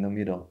center in the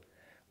middle,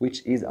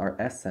 which is our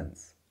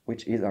essence,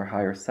 which is our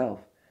higher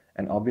self.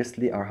 And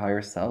obviously our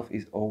higher self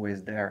is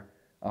always there.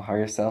 Our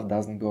higher self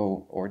doesn't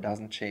go or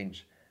doesn't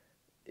change.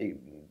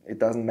 It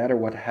doesn't matter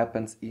what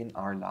happens in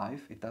our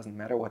life. It doesn't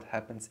matter what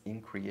happens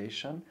in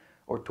creation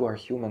or to our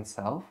human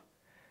self.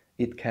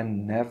 It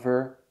can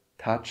never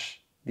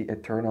touch the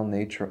eternal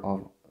nature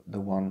of the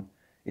one.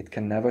 It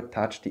can never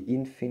touch the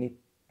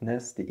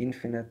infiniteness, the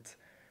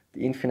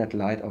infinite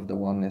light of the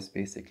oneness,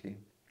 basically.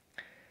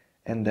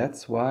 And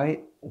that's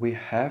why we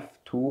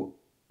have to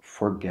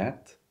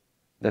forget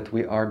that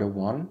we are the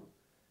one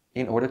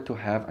in order to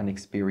have an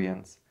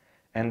experience.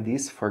 And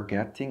this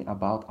forgetting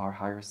about our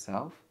higher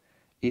self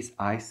is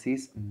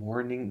Isis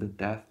mourning the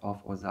death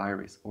of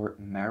Osiris, or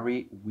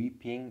Mary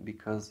weeping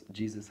because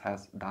Jesus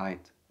has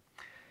died.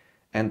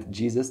 And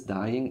Jesus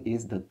dying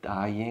is the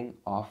dying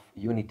of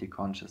unity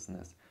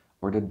consciousness,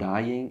 or the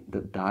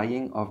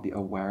dying of the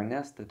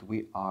awareness that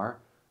we are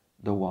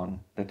the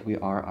one, that we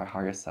are our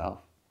higher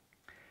self.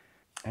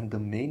 And the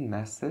main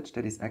message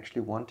that is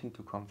actually wanting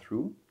to come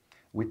through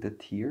with the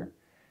tear,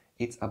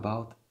 it's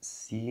about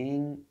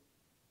seeing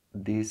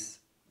this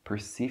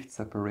perceived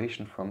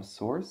separation from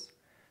source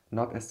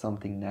not as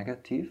something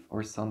negative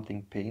or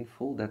something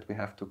painful that we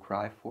have to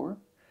cry for,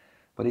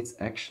 but it's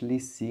actually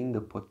seeing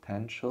the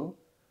potential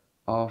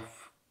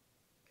of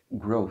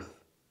growth,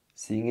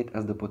 seeing it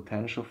as the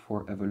potential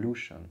for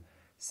evolution,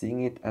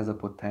 seeing it as a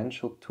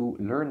potential to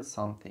learn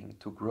something,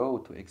 to grow,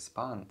 to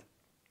expand.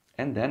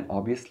 And then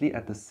obviously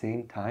at the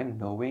same time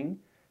knowing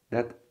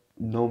that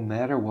no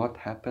matter what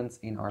happens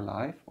in our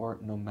life, or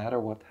no matter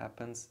what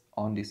happens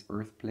on this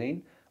earth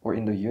plane or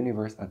in the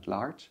universe at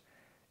large,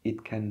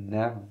 it can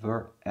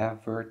never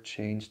ever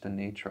change the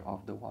nature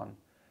of the one.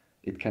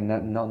 It can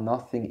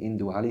nothing in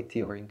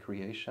duality or in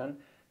creation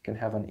can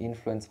have an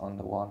influence on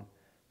the one,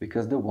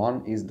 because the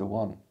one is the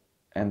one,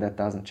 and that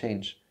doesn't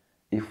change.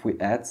 If we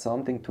add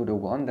something to the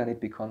one, then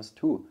it becomes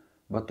two,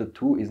 but the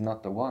two is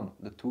not the one.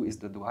 The two is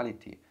the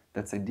duality.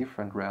 That's a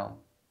different realm.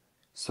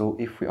 So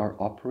if we are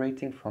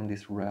operating from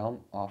this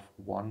realm of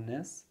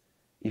oneness,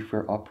 if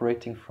we're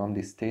operating from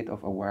this state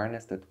of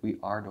awareness that we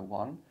are the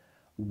one,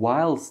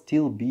 while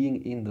still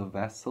being in the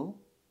vessel,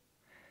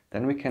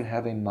 then we can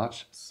have a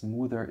much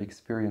smoother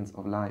experience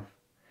of life.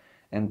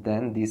 And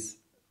then this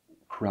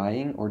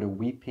crying or the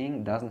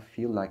weeping doesn't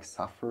feel like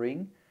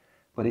suffering,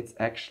 but it's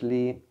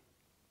actually,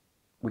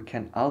 we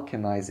can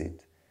alchemize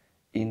it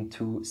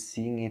into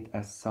seeing it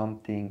as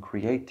something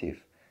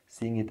creative,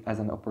 seeing it as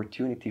an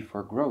opportunity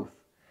for growth.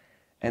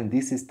 And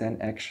this is then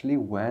actually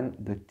when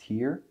the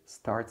tear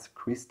starts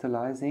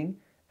crystallizing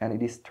and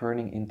it is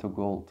turning into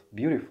gold.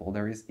 Beautiful.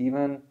 There is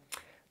even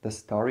the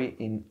story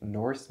in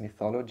Norse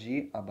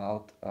mythology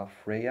about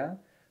Freya,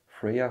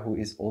 who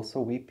is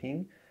also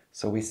weeping.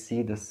 So we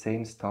see the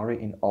same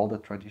story in all the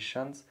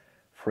traditions.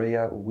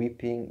 Freya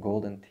weeping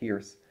golden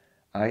tears.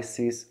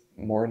 Isis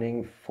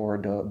mourning for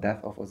the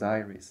death of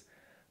Osiris.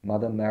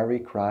 Mother Mary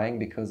crying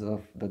because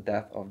of the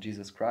death of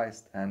Jesus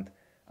Christ. And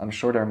I'm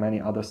sure there are many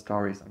other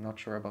stories. I'm not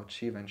sure about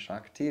Shiva and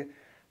Shakti,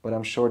 but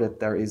I'm sure that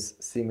there is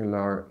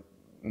similar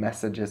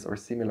messages or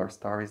similar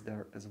stories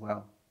there as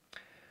well.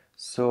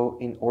 So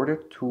in order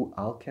to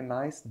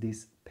alchemize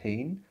this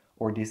pain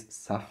or this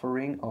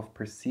suffering of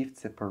perceived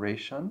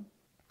separation,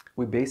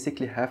 we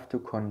basically have to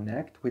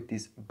connect with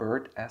this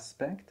bird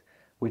aspect,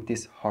 with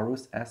this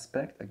Horus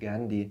aspect.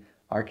 Again, the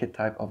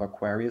archetype of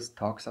Aquarius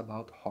talks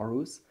about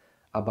Horus,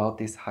 about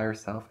this higher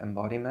self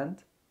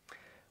embodiment.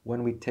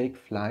 When we take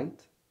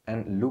flight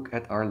and look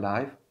at our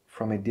life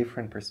from a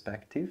different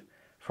perspective,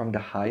 from the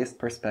highest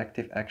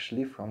perspective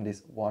actually, from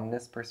this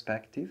oneness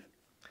perspective,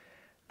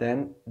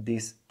 then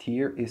this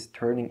tear is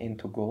turning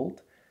into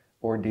gold,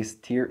 or this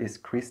tear is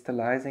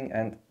crystallizing,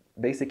 and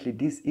basically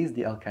this is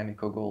the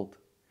alchemical gold.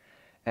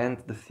 And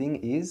the thing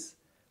is,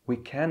 we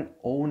can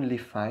only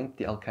find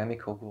the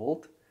alchemical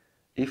gold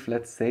if,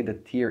 let's say, the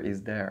tear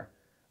is there,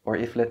 or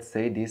if, let's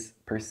say, this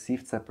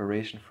perceived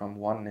separation from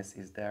oneness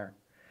is there.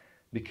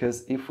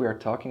 Because if we are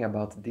talking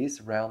about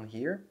this realm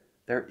here,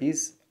 there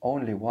is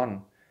only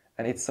one.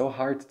 And it's so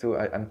hard to,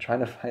 I'm trying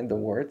to find the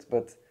words,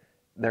 but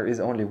there is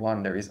only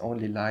one, there is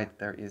only light,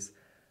 there is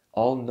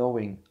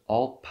all-knowing,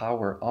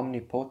 all-power,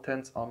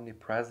 omnipotence,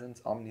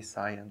 omnipresence,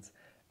 omniscience.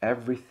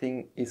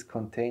 Everything is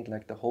contained,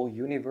 like the whole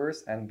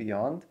universe and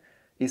beyond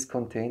is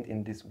contained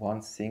in this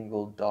one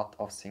single dot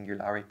of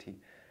singularity.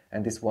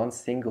 And this one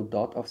single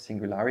dot of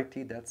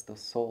singularity, that's the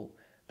soul,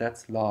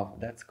 that's love,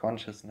 that's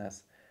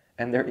consciousness.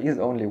 And there is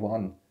only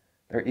one.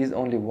 There is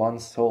only one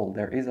soul.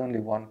 There is only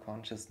one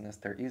consciousness.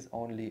 There is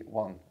only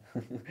one.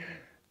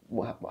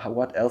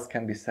 What else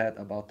can be said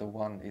about the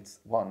one? It's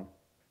one.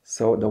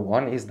 So the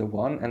one is the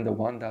one, and the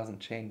one doesn't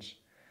change.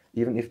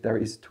 Even if there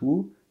is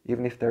two,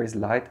 even if there is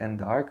light and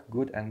dark,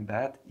 good and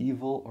bad,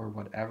 evil or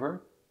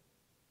whatever,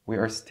 we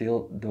are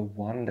still the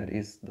one that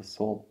is the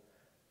soul,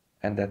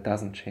 and that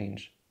doesn't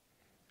change.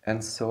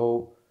 And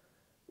so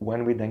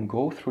when we then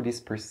go through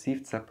this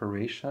perceived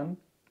separation,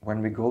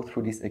 when we go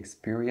through this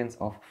experience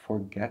of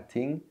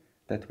forgetting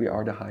that we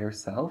are the higher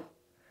self,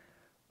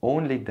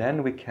 only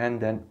then we can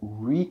then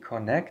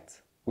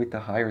reconnect with the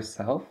higher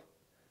self,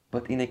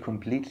 but in a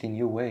completely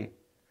new way.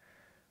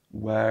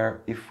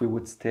 Where if we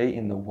would stay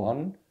in the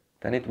one,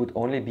 then it would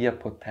only be a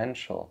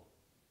potential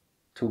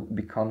to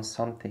become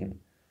something.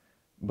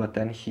 But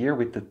then here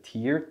with the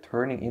tear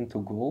turning into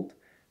gold,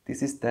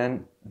 this is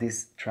then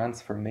this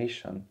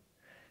transformation.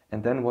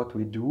 And then what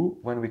we do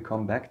when we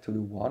come back to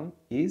the one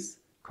is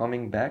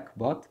coming back,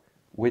 but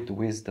with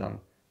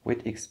wisdom,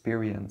 with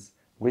experience,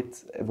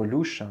 with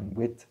evolution,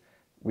 with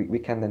we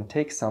can then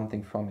take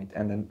something from it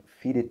and then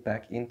feed it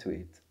back into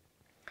it.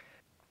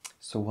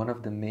 So one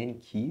of the main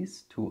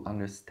keys to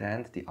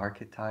understand the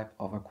archetype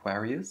of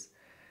Aquarius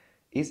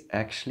is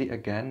actually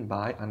again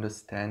by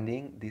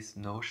understanding this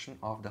notion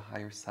of the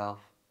higher self.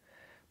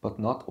 But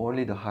not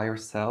only the higher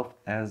self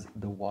as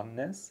the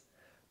oneness,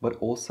 but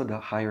also the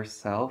higher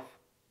self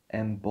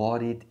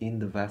embodied in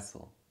the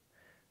vessel.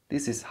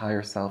 This is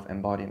higher self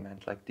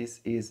embodiment, like this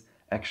is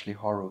actually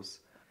Horus.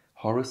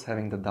 Horus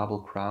having the double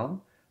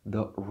crown,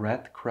 the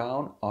red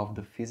crown of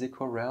the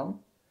physical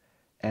realm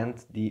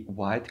and the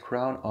white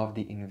crown of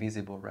the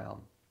invisible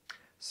realm.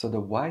 So the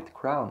white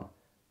crown,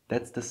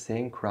 that's the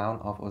same crown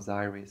of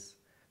Osiris.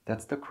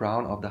 That's the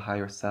crown of the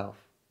higher self.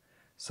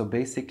 So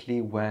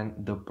basically when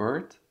the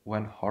bird,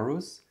 when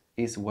Horus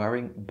is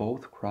wearing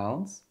both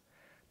crowns,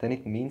 then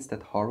it means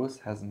that Horus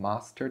has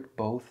mastered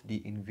both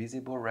the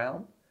invisible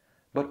realm,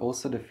 but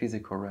also the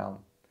physical realm.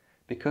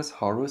 Because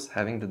Horus,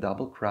 having the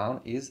double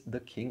crown, is the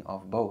king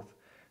of both,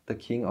 the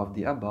king of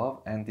the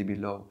above and the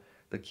below,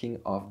 the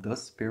king of the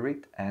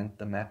spirit and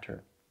the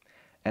matter.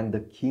 And the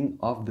king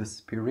of the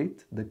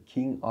spirit, the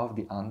king of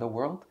the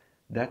underworld,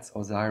 that's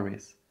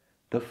Osiris,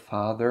 the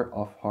father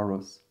of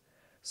Horus.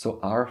 So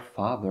our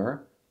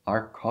father,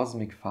 our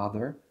cosmic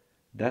father,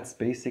 that's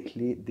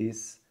basically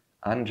this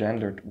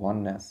ungendered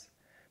oneness.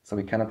 So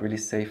we cannot really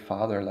say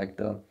father, like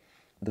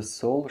the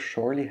soul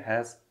surely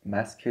has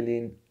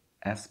masculine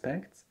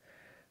aspects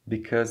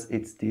because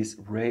it's this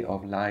ray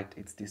of light,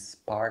 it's this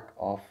spark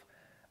of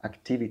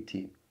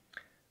activity.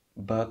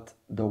 But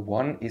the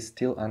one is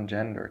still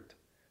ungendered.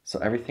 So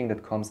everything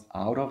that comes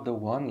out of the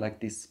one,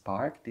 like this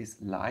spark, this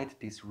light,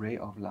 this ray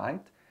of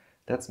light,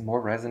 that's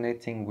more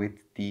resonating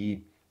with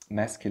the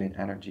masculine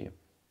energy.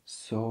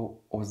 So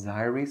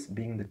Osiris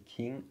being the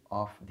king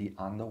of the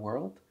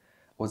underworld,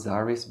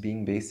 Osiris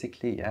being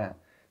basically, yeah,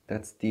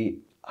 that's the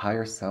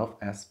higher self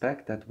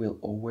aspect that will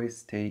always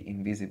stay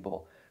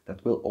invisible,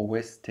 that will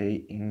always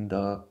stay in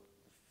the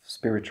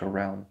spiritual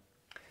realm.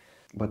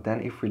 But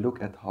then if we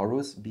look at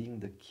Horus being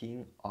the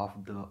king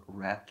of the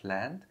red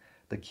land,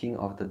 the king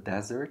of the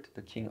desert,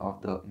 the king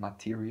of the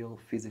material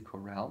physical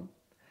realm,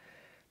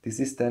 this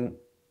is then,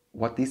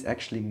 what this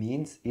actually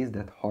means is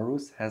that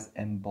Horus has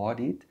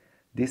embodied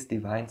this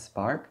divine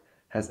spark,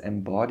 has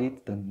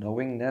embodied the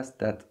knowingness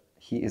that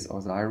he is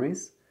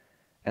Osiris,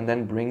 and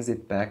then brings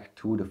it back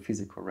to the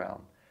physical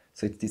realm.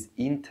 So it's this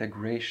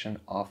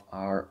integration of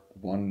our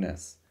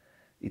oneness.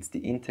 It's the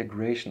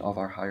integration of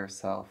our higher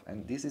self.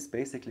 And this is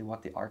basically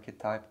what the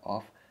archetype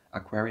of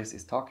Aquarius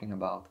is talking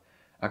about.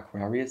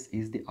 Aquarius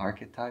is the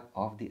archetype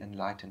of the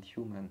enlightened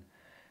human.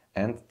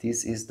 And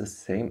this is the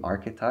same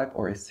archetype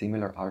or a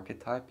similar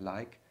archetype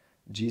like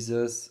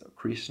Jesus,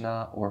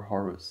 Krishna, or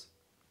Horus.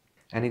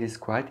 And it is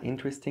quite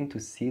interesting to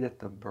see that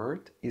the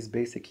bird is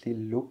basically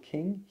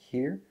looking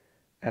here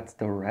at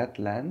the red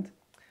land,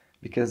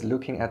 because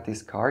looking at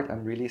this card,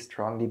 I'm really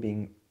strongly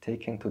being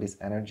taken to this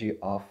energy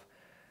of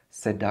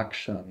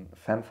seduction,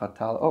 femme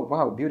fatale. Oh,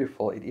 wow,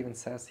 beautiful. It even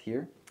says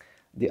here,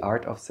 the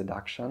art of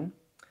seduction.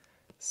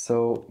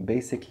 So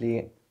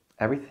basically,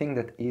 everything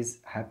that is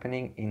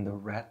happening in the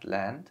red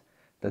land,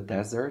 the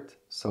desert,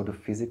 so the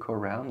physical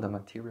realm, the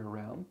material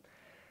realm,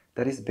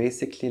 that is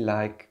basically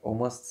like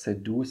almost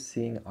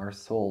seducing our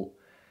soul,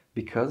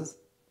 because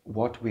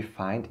what we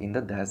find in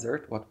the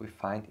desert, what we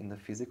find in the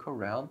physical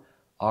realm,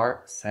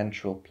 are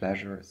sensual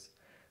pleasures.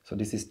 So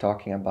this is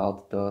talking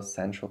about the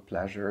sensual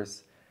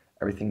pleasures,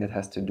 everything that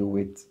has to do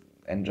with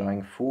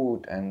enjoying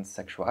food and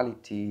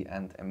sexuality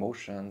and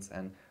emotions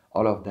and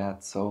all of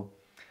that. So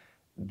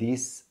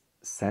these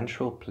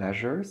sensual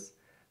pleasures,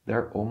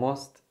 they're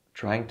almost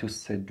trying to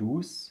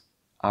seduce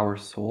our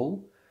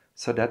soul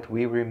so that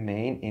we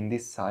remain in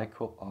this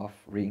cycle of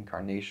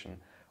reincarnation,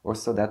 or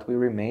so that we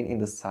remain in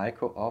the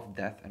cycle of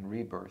death and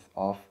rebirth,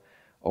 of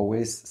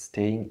always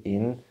staying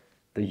in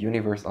the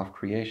universe of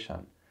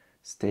creation,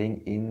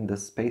 staying in the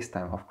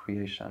space-time of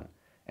creation.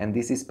 And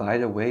this is, by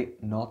the way,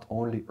 not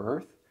only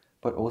Earth,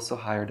 but also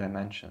higher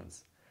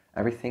dimensions.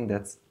 Everything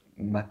that's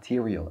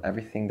material,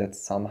 everything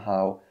that's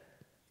somehow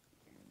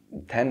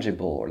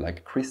tangible or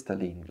like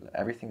crystalline,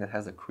 everything that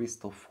has a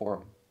crystal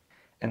form.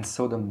 And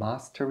so the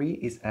mastery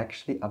is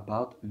actually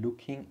about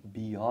looking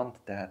beyond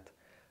that,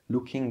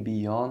 looking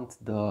beyond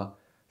the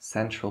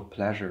sensual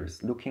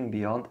pleasures, looking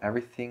beyond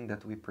everything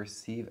that we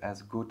perceive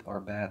as good or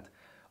bad,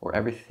 or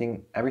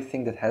everything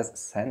that has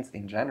sense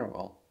in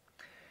general.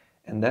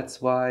 And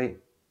that's why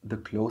the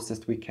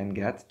closest we can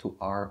get to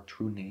our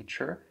true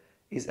nature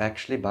is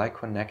actually by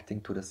connecting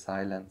to the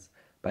silence,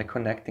 by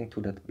connecting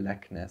to that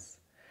blackness.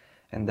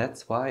 And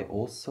that's why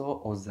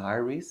also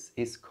Osiris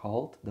is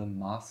called the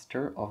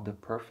master of the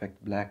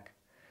perfect black.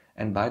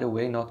 And by the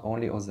way, not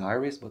only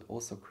Osiris, but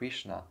also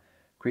Krishna.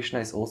 Krishna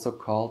is also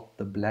called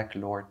the Black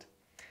Lord.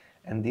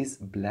 And this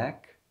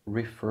black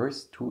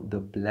refers to the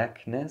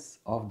blackness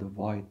of the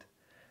void,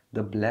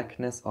 the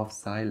blackness of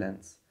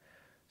silence.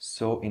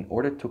 So in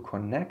order to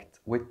connect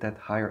with that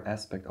higher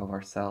aspect of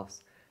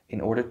ourselves, in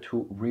order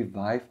to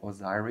revive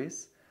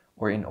Osiris,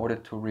 or in order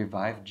to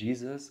revive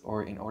Jesus,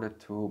 or in order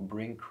to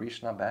bring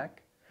Krishna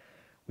back,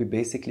 we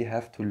basically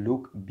have to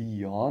look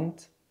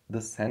beyond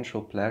the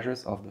sensual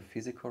pleasures of the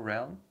physical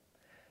realm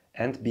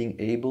and being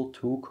able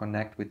to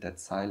connect with that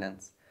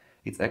silence.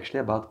 It's actually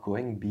about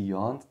going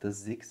beyond the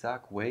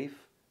zigzag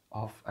wave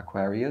of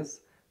Aquarius,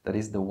 that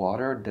is the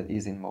water that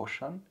is in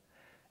motion,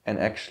 and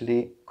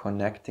actually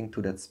connecting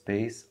to that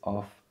space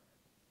of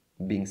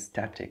being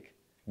static,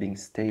 being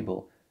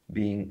stable,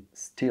 being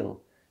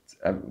still. It's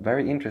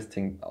very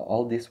interesting.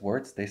 All these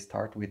words, they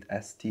start with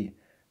ST.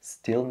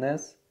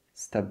 Stillness,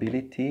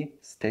 stability,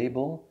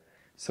 stable.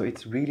 So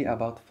it's really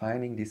about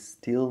finding this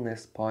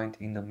stillness point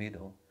in the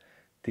middle,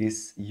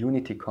 this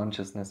unity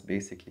consciousness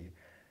basically.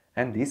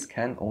 And this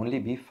can only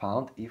be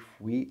found if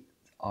we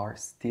are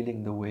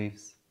stilling the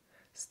waves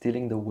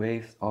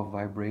of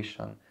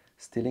vibration,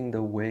 stilling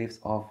the waves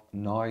of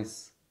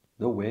noise.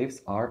 The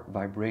waves are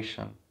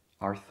vibration.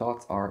 Our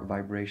thoughts are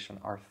vibration.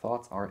 Our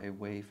thoughts are a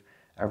wave.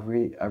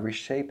 Every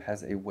shape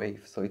has a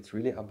wave. So it's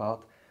really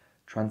about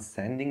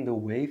transcending the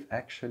wave,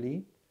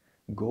 actually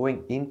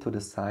going into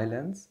the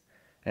silence.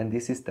 And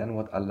this is then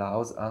what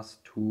allows us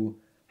to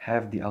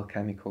have the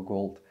alchemical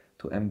gold,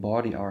 to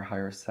embody our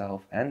higher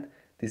self. And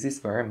this is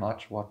very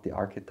much what the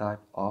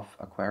archetype of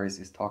Aquarius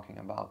is talking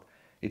about.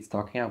 It's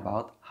talking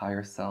about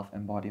higher self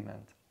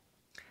embodiment.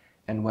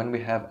 And when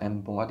we have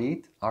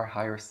embodied our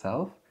higher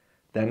self,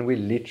 then we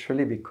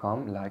literally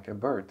become like a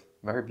bird.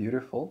 Very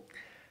beautiful.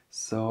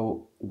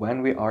 So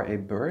when we are a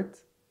bird,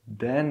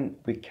 then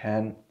we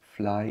can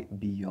fly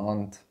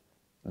beyond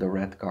the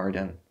red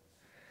garden.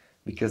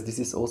 Because this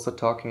is also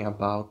talking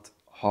about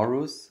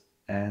Horus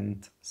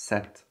and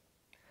Set.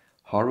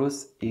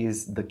 Horus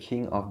is the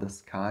king of the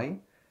sky,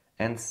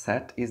 and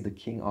Set is the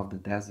king of the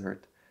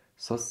desert.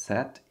 So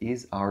Set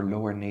is our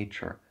lower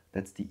nature.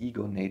 That's the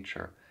ego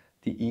nature.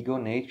 The ego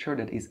nature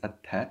that is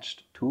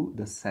attached to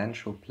the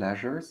sensual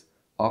pleasures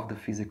of the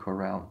physical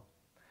realm.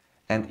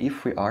 And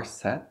if we are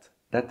Set,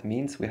 that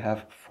means we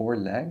have 4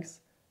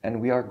 legs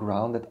and we are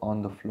grounded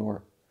on the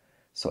floor.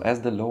 So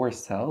as the lower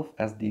self,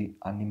 as the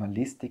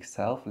animalistic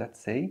self,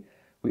 let's say,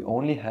 we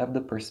only have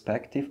the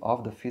perspective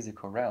of the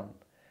physical realm.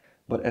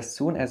 But as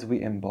soon as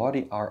we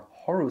embody our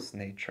Horus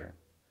nature,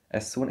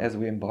 as soon as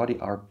we embody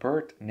our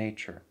bird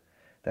nature,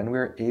 then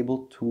we're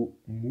able to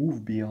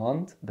move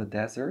beyond the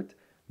desert,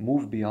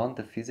 move beyond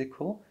the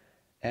physical,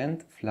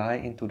 and fly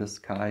into the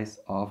skies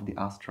of the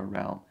astral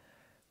realm,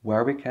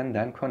 where we can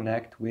then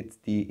connect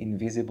with the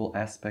invisible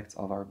aspects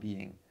of our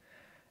being.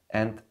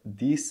 And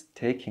this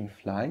taking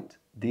flight,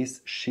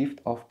 this shift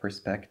of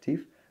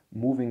perspective,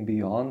 moving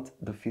beyond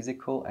the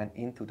physical and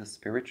into the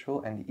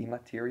spiritual and the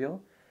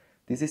immaterial,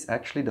 this is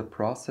actually the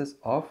process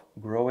of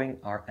growing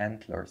our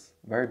antlers.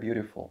 Very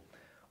beautiful.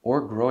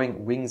 Or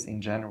growing wings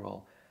in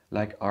general.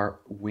 Like our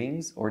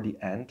wings or the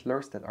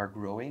antlers that are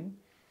growing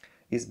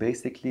is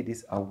basically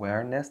this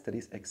awareness that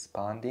is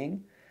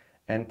expanding,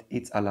 and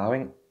it's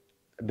allowing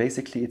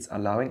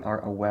our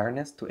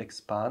awareness to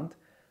expand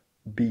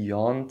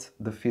beyond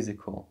the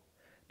physical.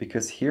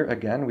 Because here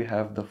again we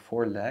have the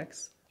 4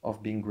 legs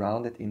of being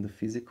grounded in the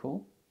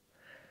physical,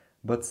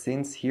 but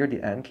since here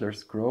the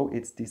antlers grow,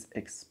 it's this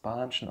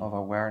expansion of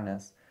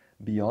awareness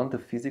beyond the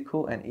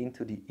physical and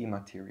into the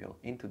immaterial,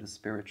 into the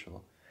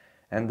spiritual.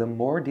 And the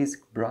more these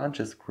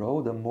branches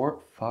grow, the more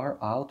far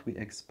out we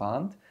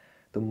expand,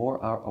 the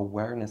more our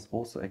awareness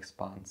also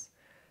expands.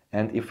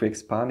 And if we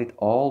expand it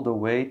all the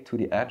way to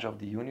the edge of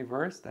the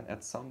universe, then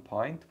at some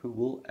point we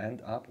will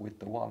end up with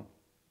the One.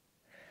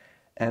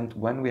 And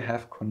when we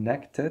have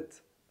connected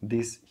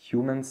this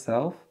human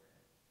self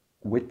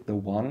with the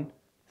One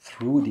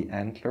through the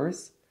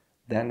antlers,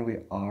 then we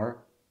are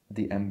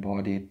the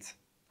embodied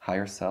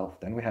higher self.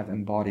 Then we have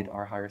embodied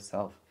our higher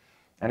self.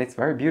 And it's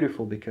very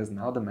beautiful because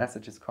now the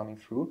message is coming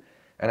through,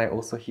 and I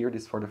also hear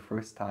this for the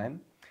first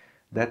time,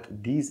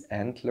 that these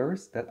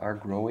antlers that are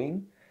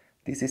growing,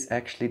 this is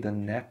actually the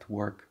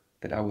network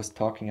that I was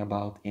talking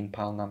about in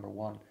pile number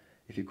 1.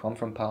 If you come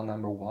from pile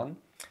number 1,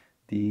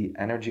 the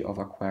energy of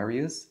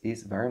Aquarius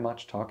is very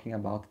much talking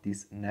about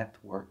this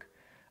network.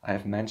 I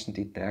have mentioned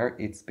it there.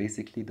 It's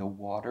basically the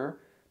water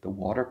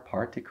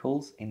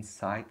particles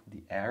inside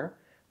the air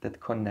that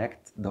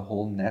connect the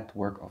whole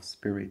network of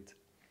spirit.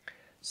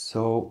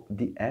 So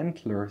the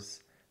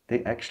antlers,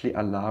 they actually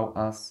allow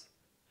us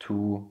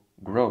to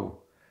grow.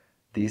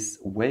 This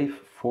wave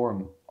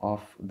form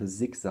of the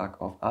zigzag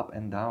of up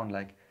and down,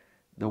 like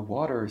the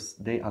waters,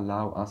 they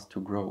allow us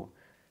to grow.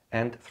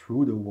 And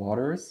through the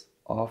waters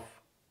of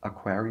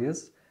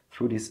Aquarius,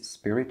 through these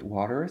spirit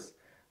waters,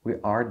 we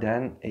are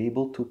then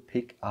able to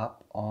pick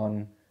up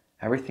on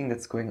everything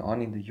that's going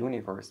on in the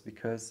universe,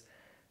 because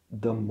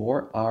the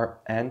more our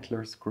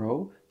antlers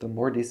grow, the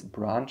more these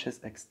branches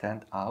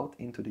extend out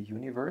into the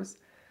universe,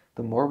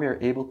 the more we are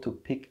able to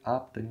pick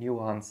up the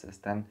nuances.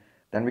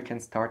 Then we can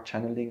start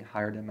channeling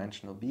higher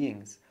dimensional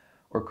beings,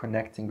 or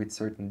connecting with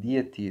certain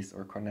deities,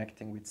 or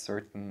connecting with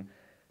certain,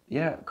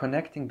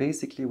 connecting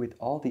basically with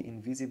all the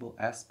invisible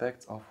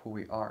aspects of who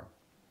we are.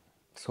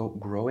 So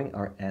growing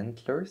our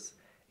antlers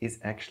is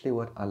actually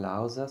what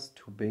allows us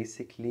to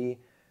basically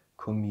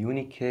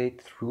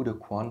communicate through the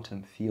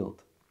quantum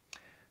field.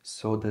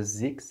 So the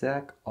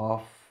zigzag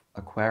of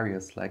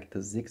Aquarius, like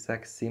the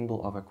zigzag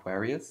symbol of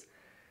Aquarius,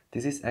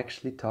 this is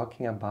actually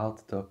talking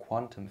about the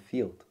quantum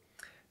field,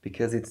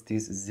 because it's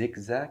this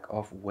zigzag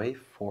of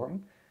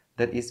waveform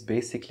that is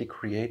basically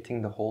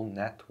creating the whole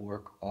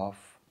network of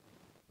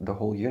the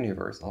whole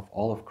universe, of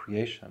all of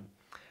creation.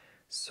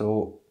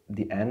 So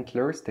the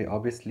antlers, they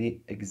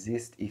obviously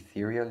exist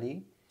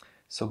ethereally.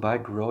 So by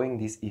growing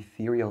these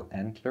ethereal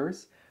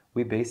antlers,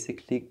 we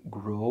basically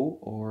grow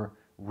or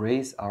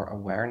raise our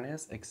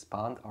awareness,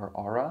 expand our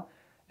aura,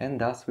 and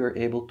thus we're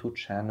able to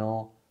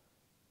channel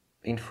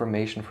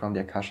information from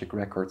the Akashic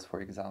records,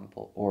 for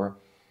example, or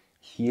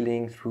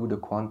healing through the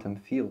quantum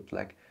field.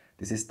 Like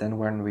this is then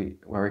where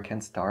we can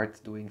start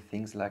doing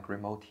things like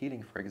remote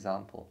healing, for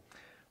example.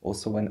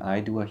 Also, when I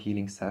do a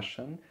healing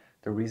session,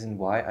 the reason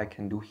why I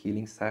can do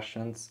healing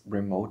sessions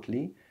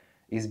remotely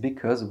is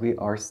because we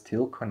are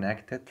still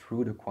connected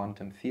through the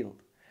quantum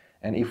field.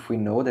 And if we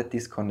know that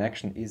this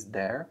connection is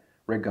there,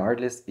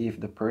 regardless if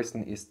the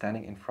person is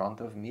standing in front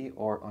of me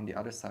or on the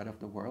other side of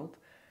the world,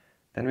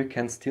 then we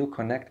can still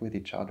connect with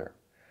each other.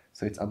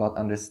 So it's about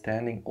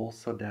understanding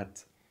also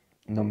that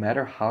no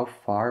matter how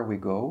far we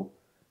go,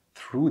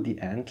 through the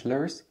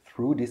antlers,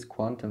 through this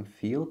quantum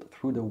field,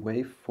 through the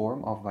wave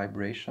form of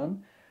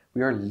vibration,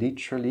 we are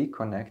literally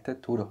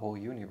connected to the whole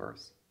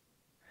universe.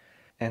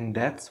 And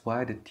that's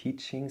why the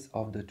teachings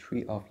of the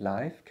Tree of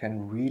Life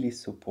can really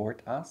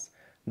support us,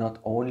 not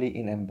only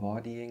in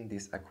embodying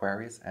this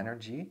Aquarius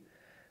energy,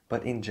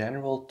 but in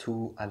general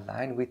to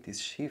align with this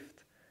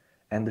shift.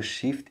 And the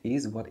shift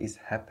is what is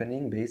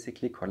happening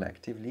basically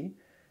collectively,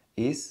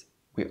 is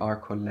we are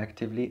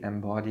collectively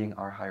embodying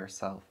our higher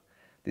self.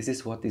 This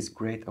is what this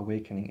great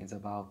awakening is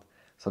about.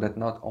 So that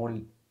not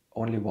only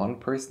one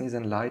person is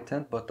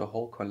enlightened, but the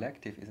whole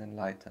collective is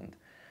enlightened.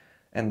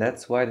 And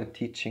that's why the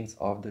teachings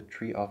of the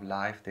Tree of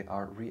Life, they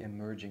are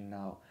re-emerging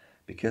now.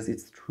 Because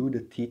it's through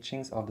the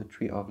teachings of the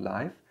Tree of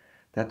Life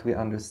that we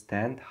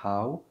understand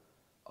how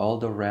all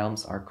the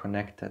realms are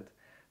connected,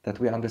 that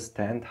we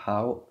understand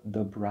how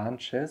the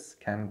branches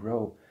can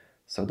grow.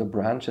 So the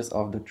branches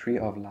of the Tree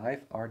of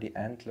Life are the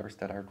antlers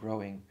that are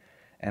growing.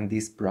 And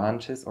these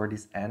branches or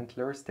these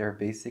antlers, they're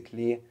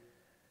basically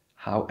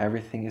how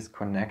everything is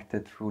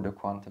connected through the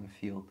quantum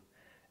field.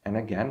 And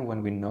again,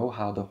 when we know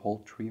how the whole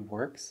tree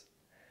works,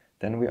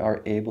 then we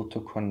are able to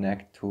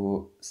connect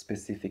to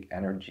specific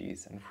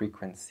energies and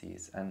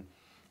frequencies. And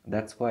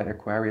that's why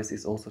Aquarius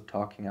is also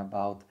talking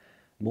about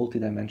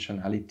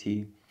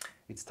multidimensionality.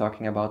 It's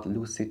talking about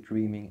lucid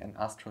dreaming and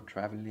astral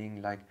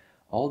traveling, like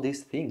all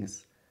these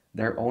things.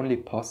 They're only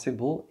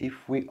possible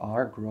if we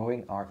are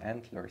growing our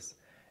antlers,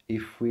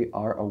 if we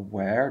are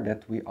aware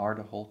that we are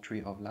the whole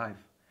Tree of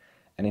Life.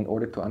 And in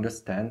order to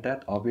understand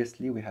that,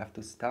 obviously, we have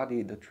to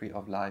study the Tree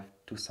of Life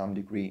to some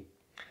degree.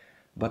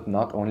 But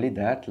not only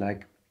that,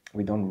 like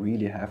we don't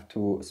really have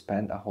to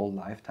spend a whole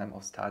lifetime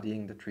of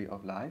studying the Tree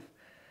of Life.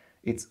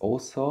 It's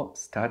also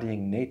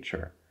studying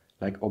nature,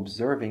 like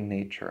observing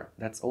nature.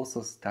 That's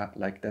also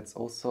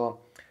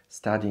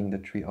studying the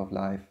Tree of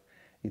Life.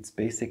 It's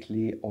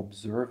basically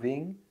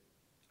observing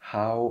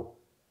how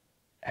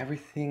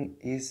everything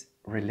is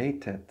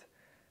related,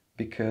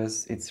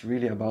 because it's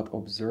really about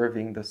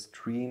observing the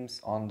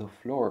streams on the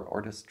floor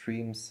or the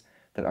streams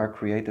that are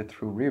created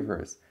through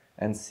rivers.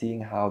 and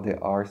seeing how they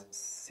are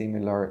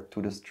similar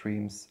to the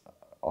streams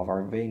of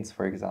our veins,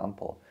 for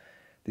example.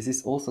 This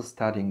is also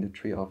studying the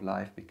tree of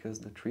life, because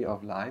the tree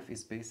of life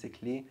is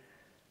basically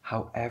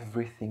how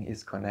everything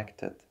is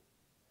connected.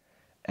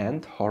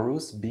 And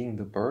Horus, being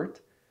the bird,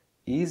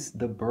 is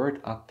the bird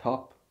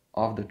atop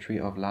of the tree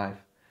of life.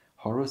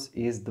 Horus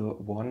is the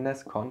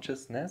oneness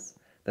consciousness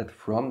that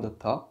from the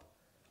top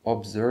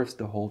observes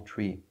the whole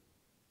tree.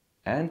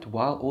 And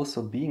while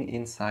also being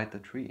inside the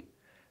tree.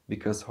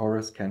 Because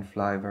Horus can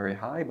fly very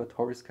high, but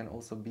Horus can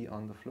also be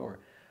on the floor.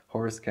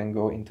 Horus can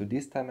go into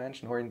this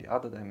dimension or in the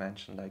other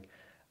dimension. Like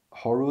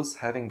Horus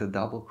having the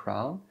double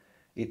crown,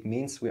 it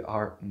means we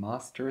are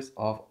masters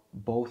of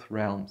both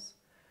realms.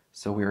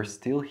 So we are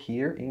still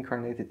here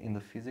incarnated in the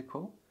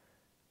physical,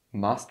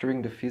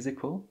 mastering the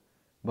physical,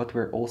 but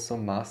we're also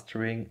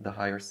mastering the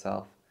higher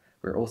self.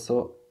 We're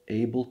also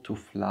able to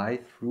fly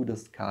through the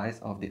skies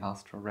of the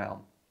astral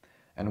realm.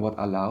 And what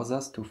allows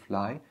us to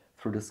fly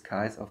through the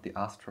skies of the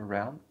astral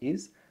realm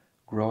is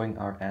growing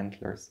our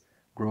antlers,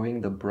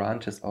 growing the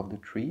branches of the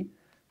tree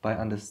by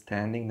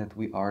understanding that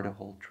we are the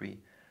whole tree,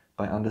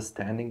 by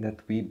understanding that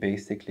we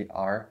basically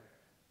are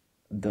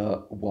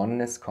the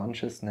oneness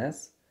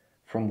consciousness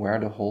from where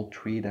the whole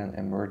tree then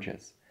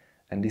emerges.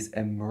 And this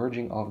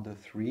emerging of the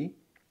three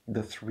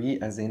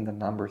as in the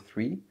number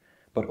 3,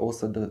 but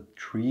also the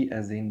tree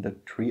as in the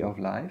tree of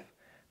life,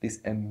 this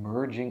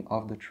emerging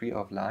of the tree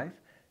of life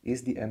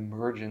is the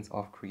emergence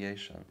of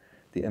creation,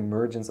 the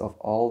emergence of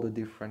all the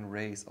different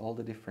rays, all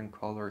the different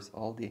colors,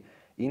 all the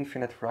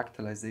infinite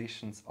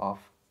fractalizations of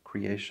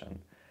creation.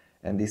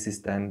 And this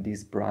is then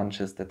these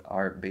branches that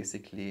are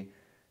basically,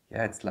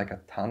 yeah, it's like a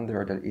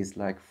thunder that is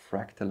like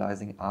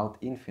fractalizing out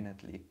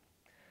infinitely.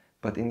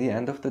 But in the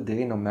end of the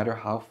day, no matter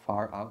how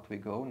far out we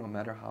go, no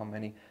matter how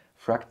many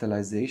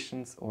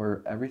fractalizations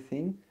or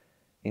everything,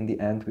 in the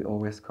end we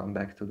always come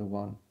back to the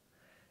one.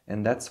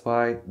 And that's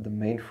why the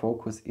main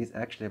focus is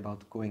actually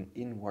about going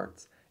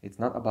inwards. It's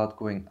not about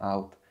going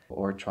out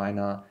or trying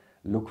to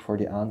look for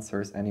the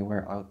answers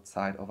anywhere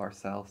outside of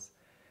ourselves.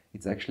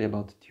 It's actually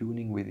about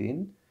tuning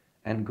within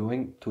and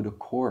going to the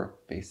core,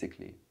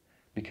 basically.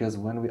 Because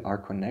when we are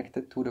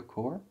connected to the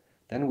core,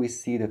 then we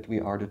see that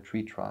we are the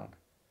tree trunk.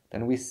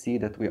 Then we see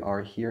that we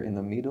are here in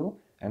the middle,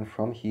 and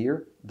from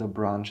here the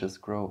branches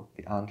grow,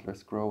 the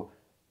antlers grow.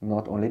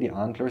 Not only the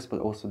antlers,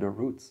 but also the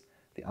roots,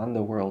 the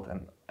underworld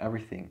and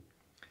everything.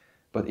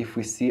 But if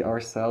we see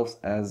ourselves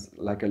as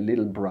like a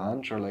little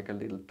branch or like a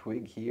little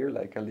twig here,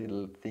 like a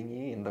little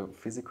thingy in the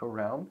physical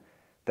realm,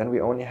 then we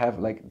only have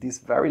like this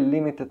very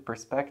limited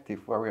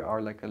perspective where we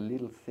are like a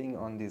little thing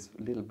on this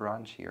little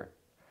branch here.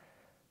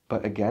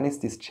 But again, it's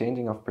this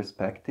changing of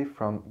perspective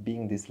from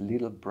being this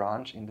little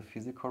branch in the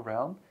physical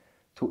realm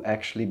to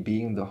actually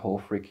being the whole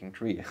freaking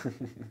tree.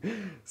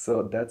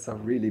 So that's a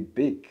really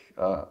big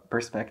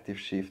perspective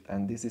shift,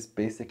 and this is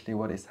basically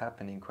what is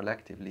happening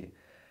collectively.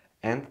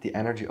 And the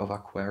energy of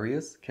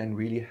Aquarius can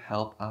really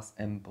help us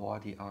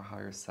embody our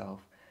higher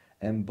self,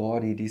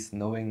 embody this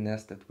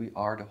knowingness that we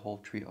are the whole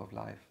tree of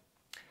life.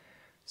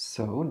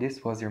 So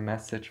this was your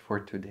message for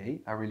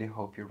today. I really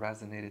hope you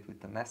resonated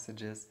with the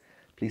messages.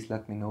 Please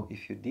let me know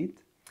if you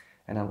did.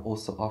 And I'm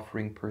also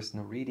offering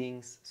personal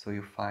readings, so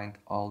you find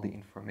all the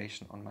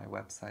information on my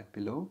website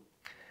below.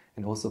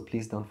 And also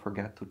please don't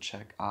forget to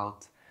check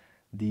out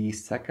the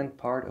second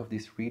part of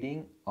this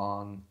reading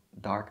on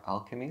Dark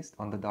Alchemist,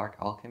 on the Dark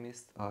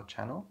Alchemist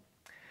channel.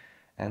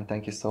 And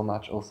thank you so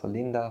much also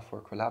Linda for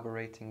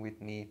collaborating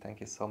with me. Thank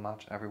you so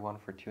much everyone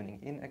for tuning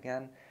in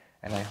again.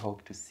 And I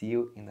hope to see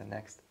you in the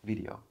next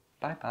video.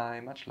 Bye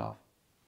bye, much love.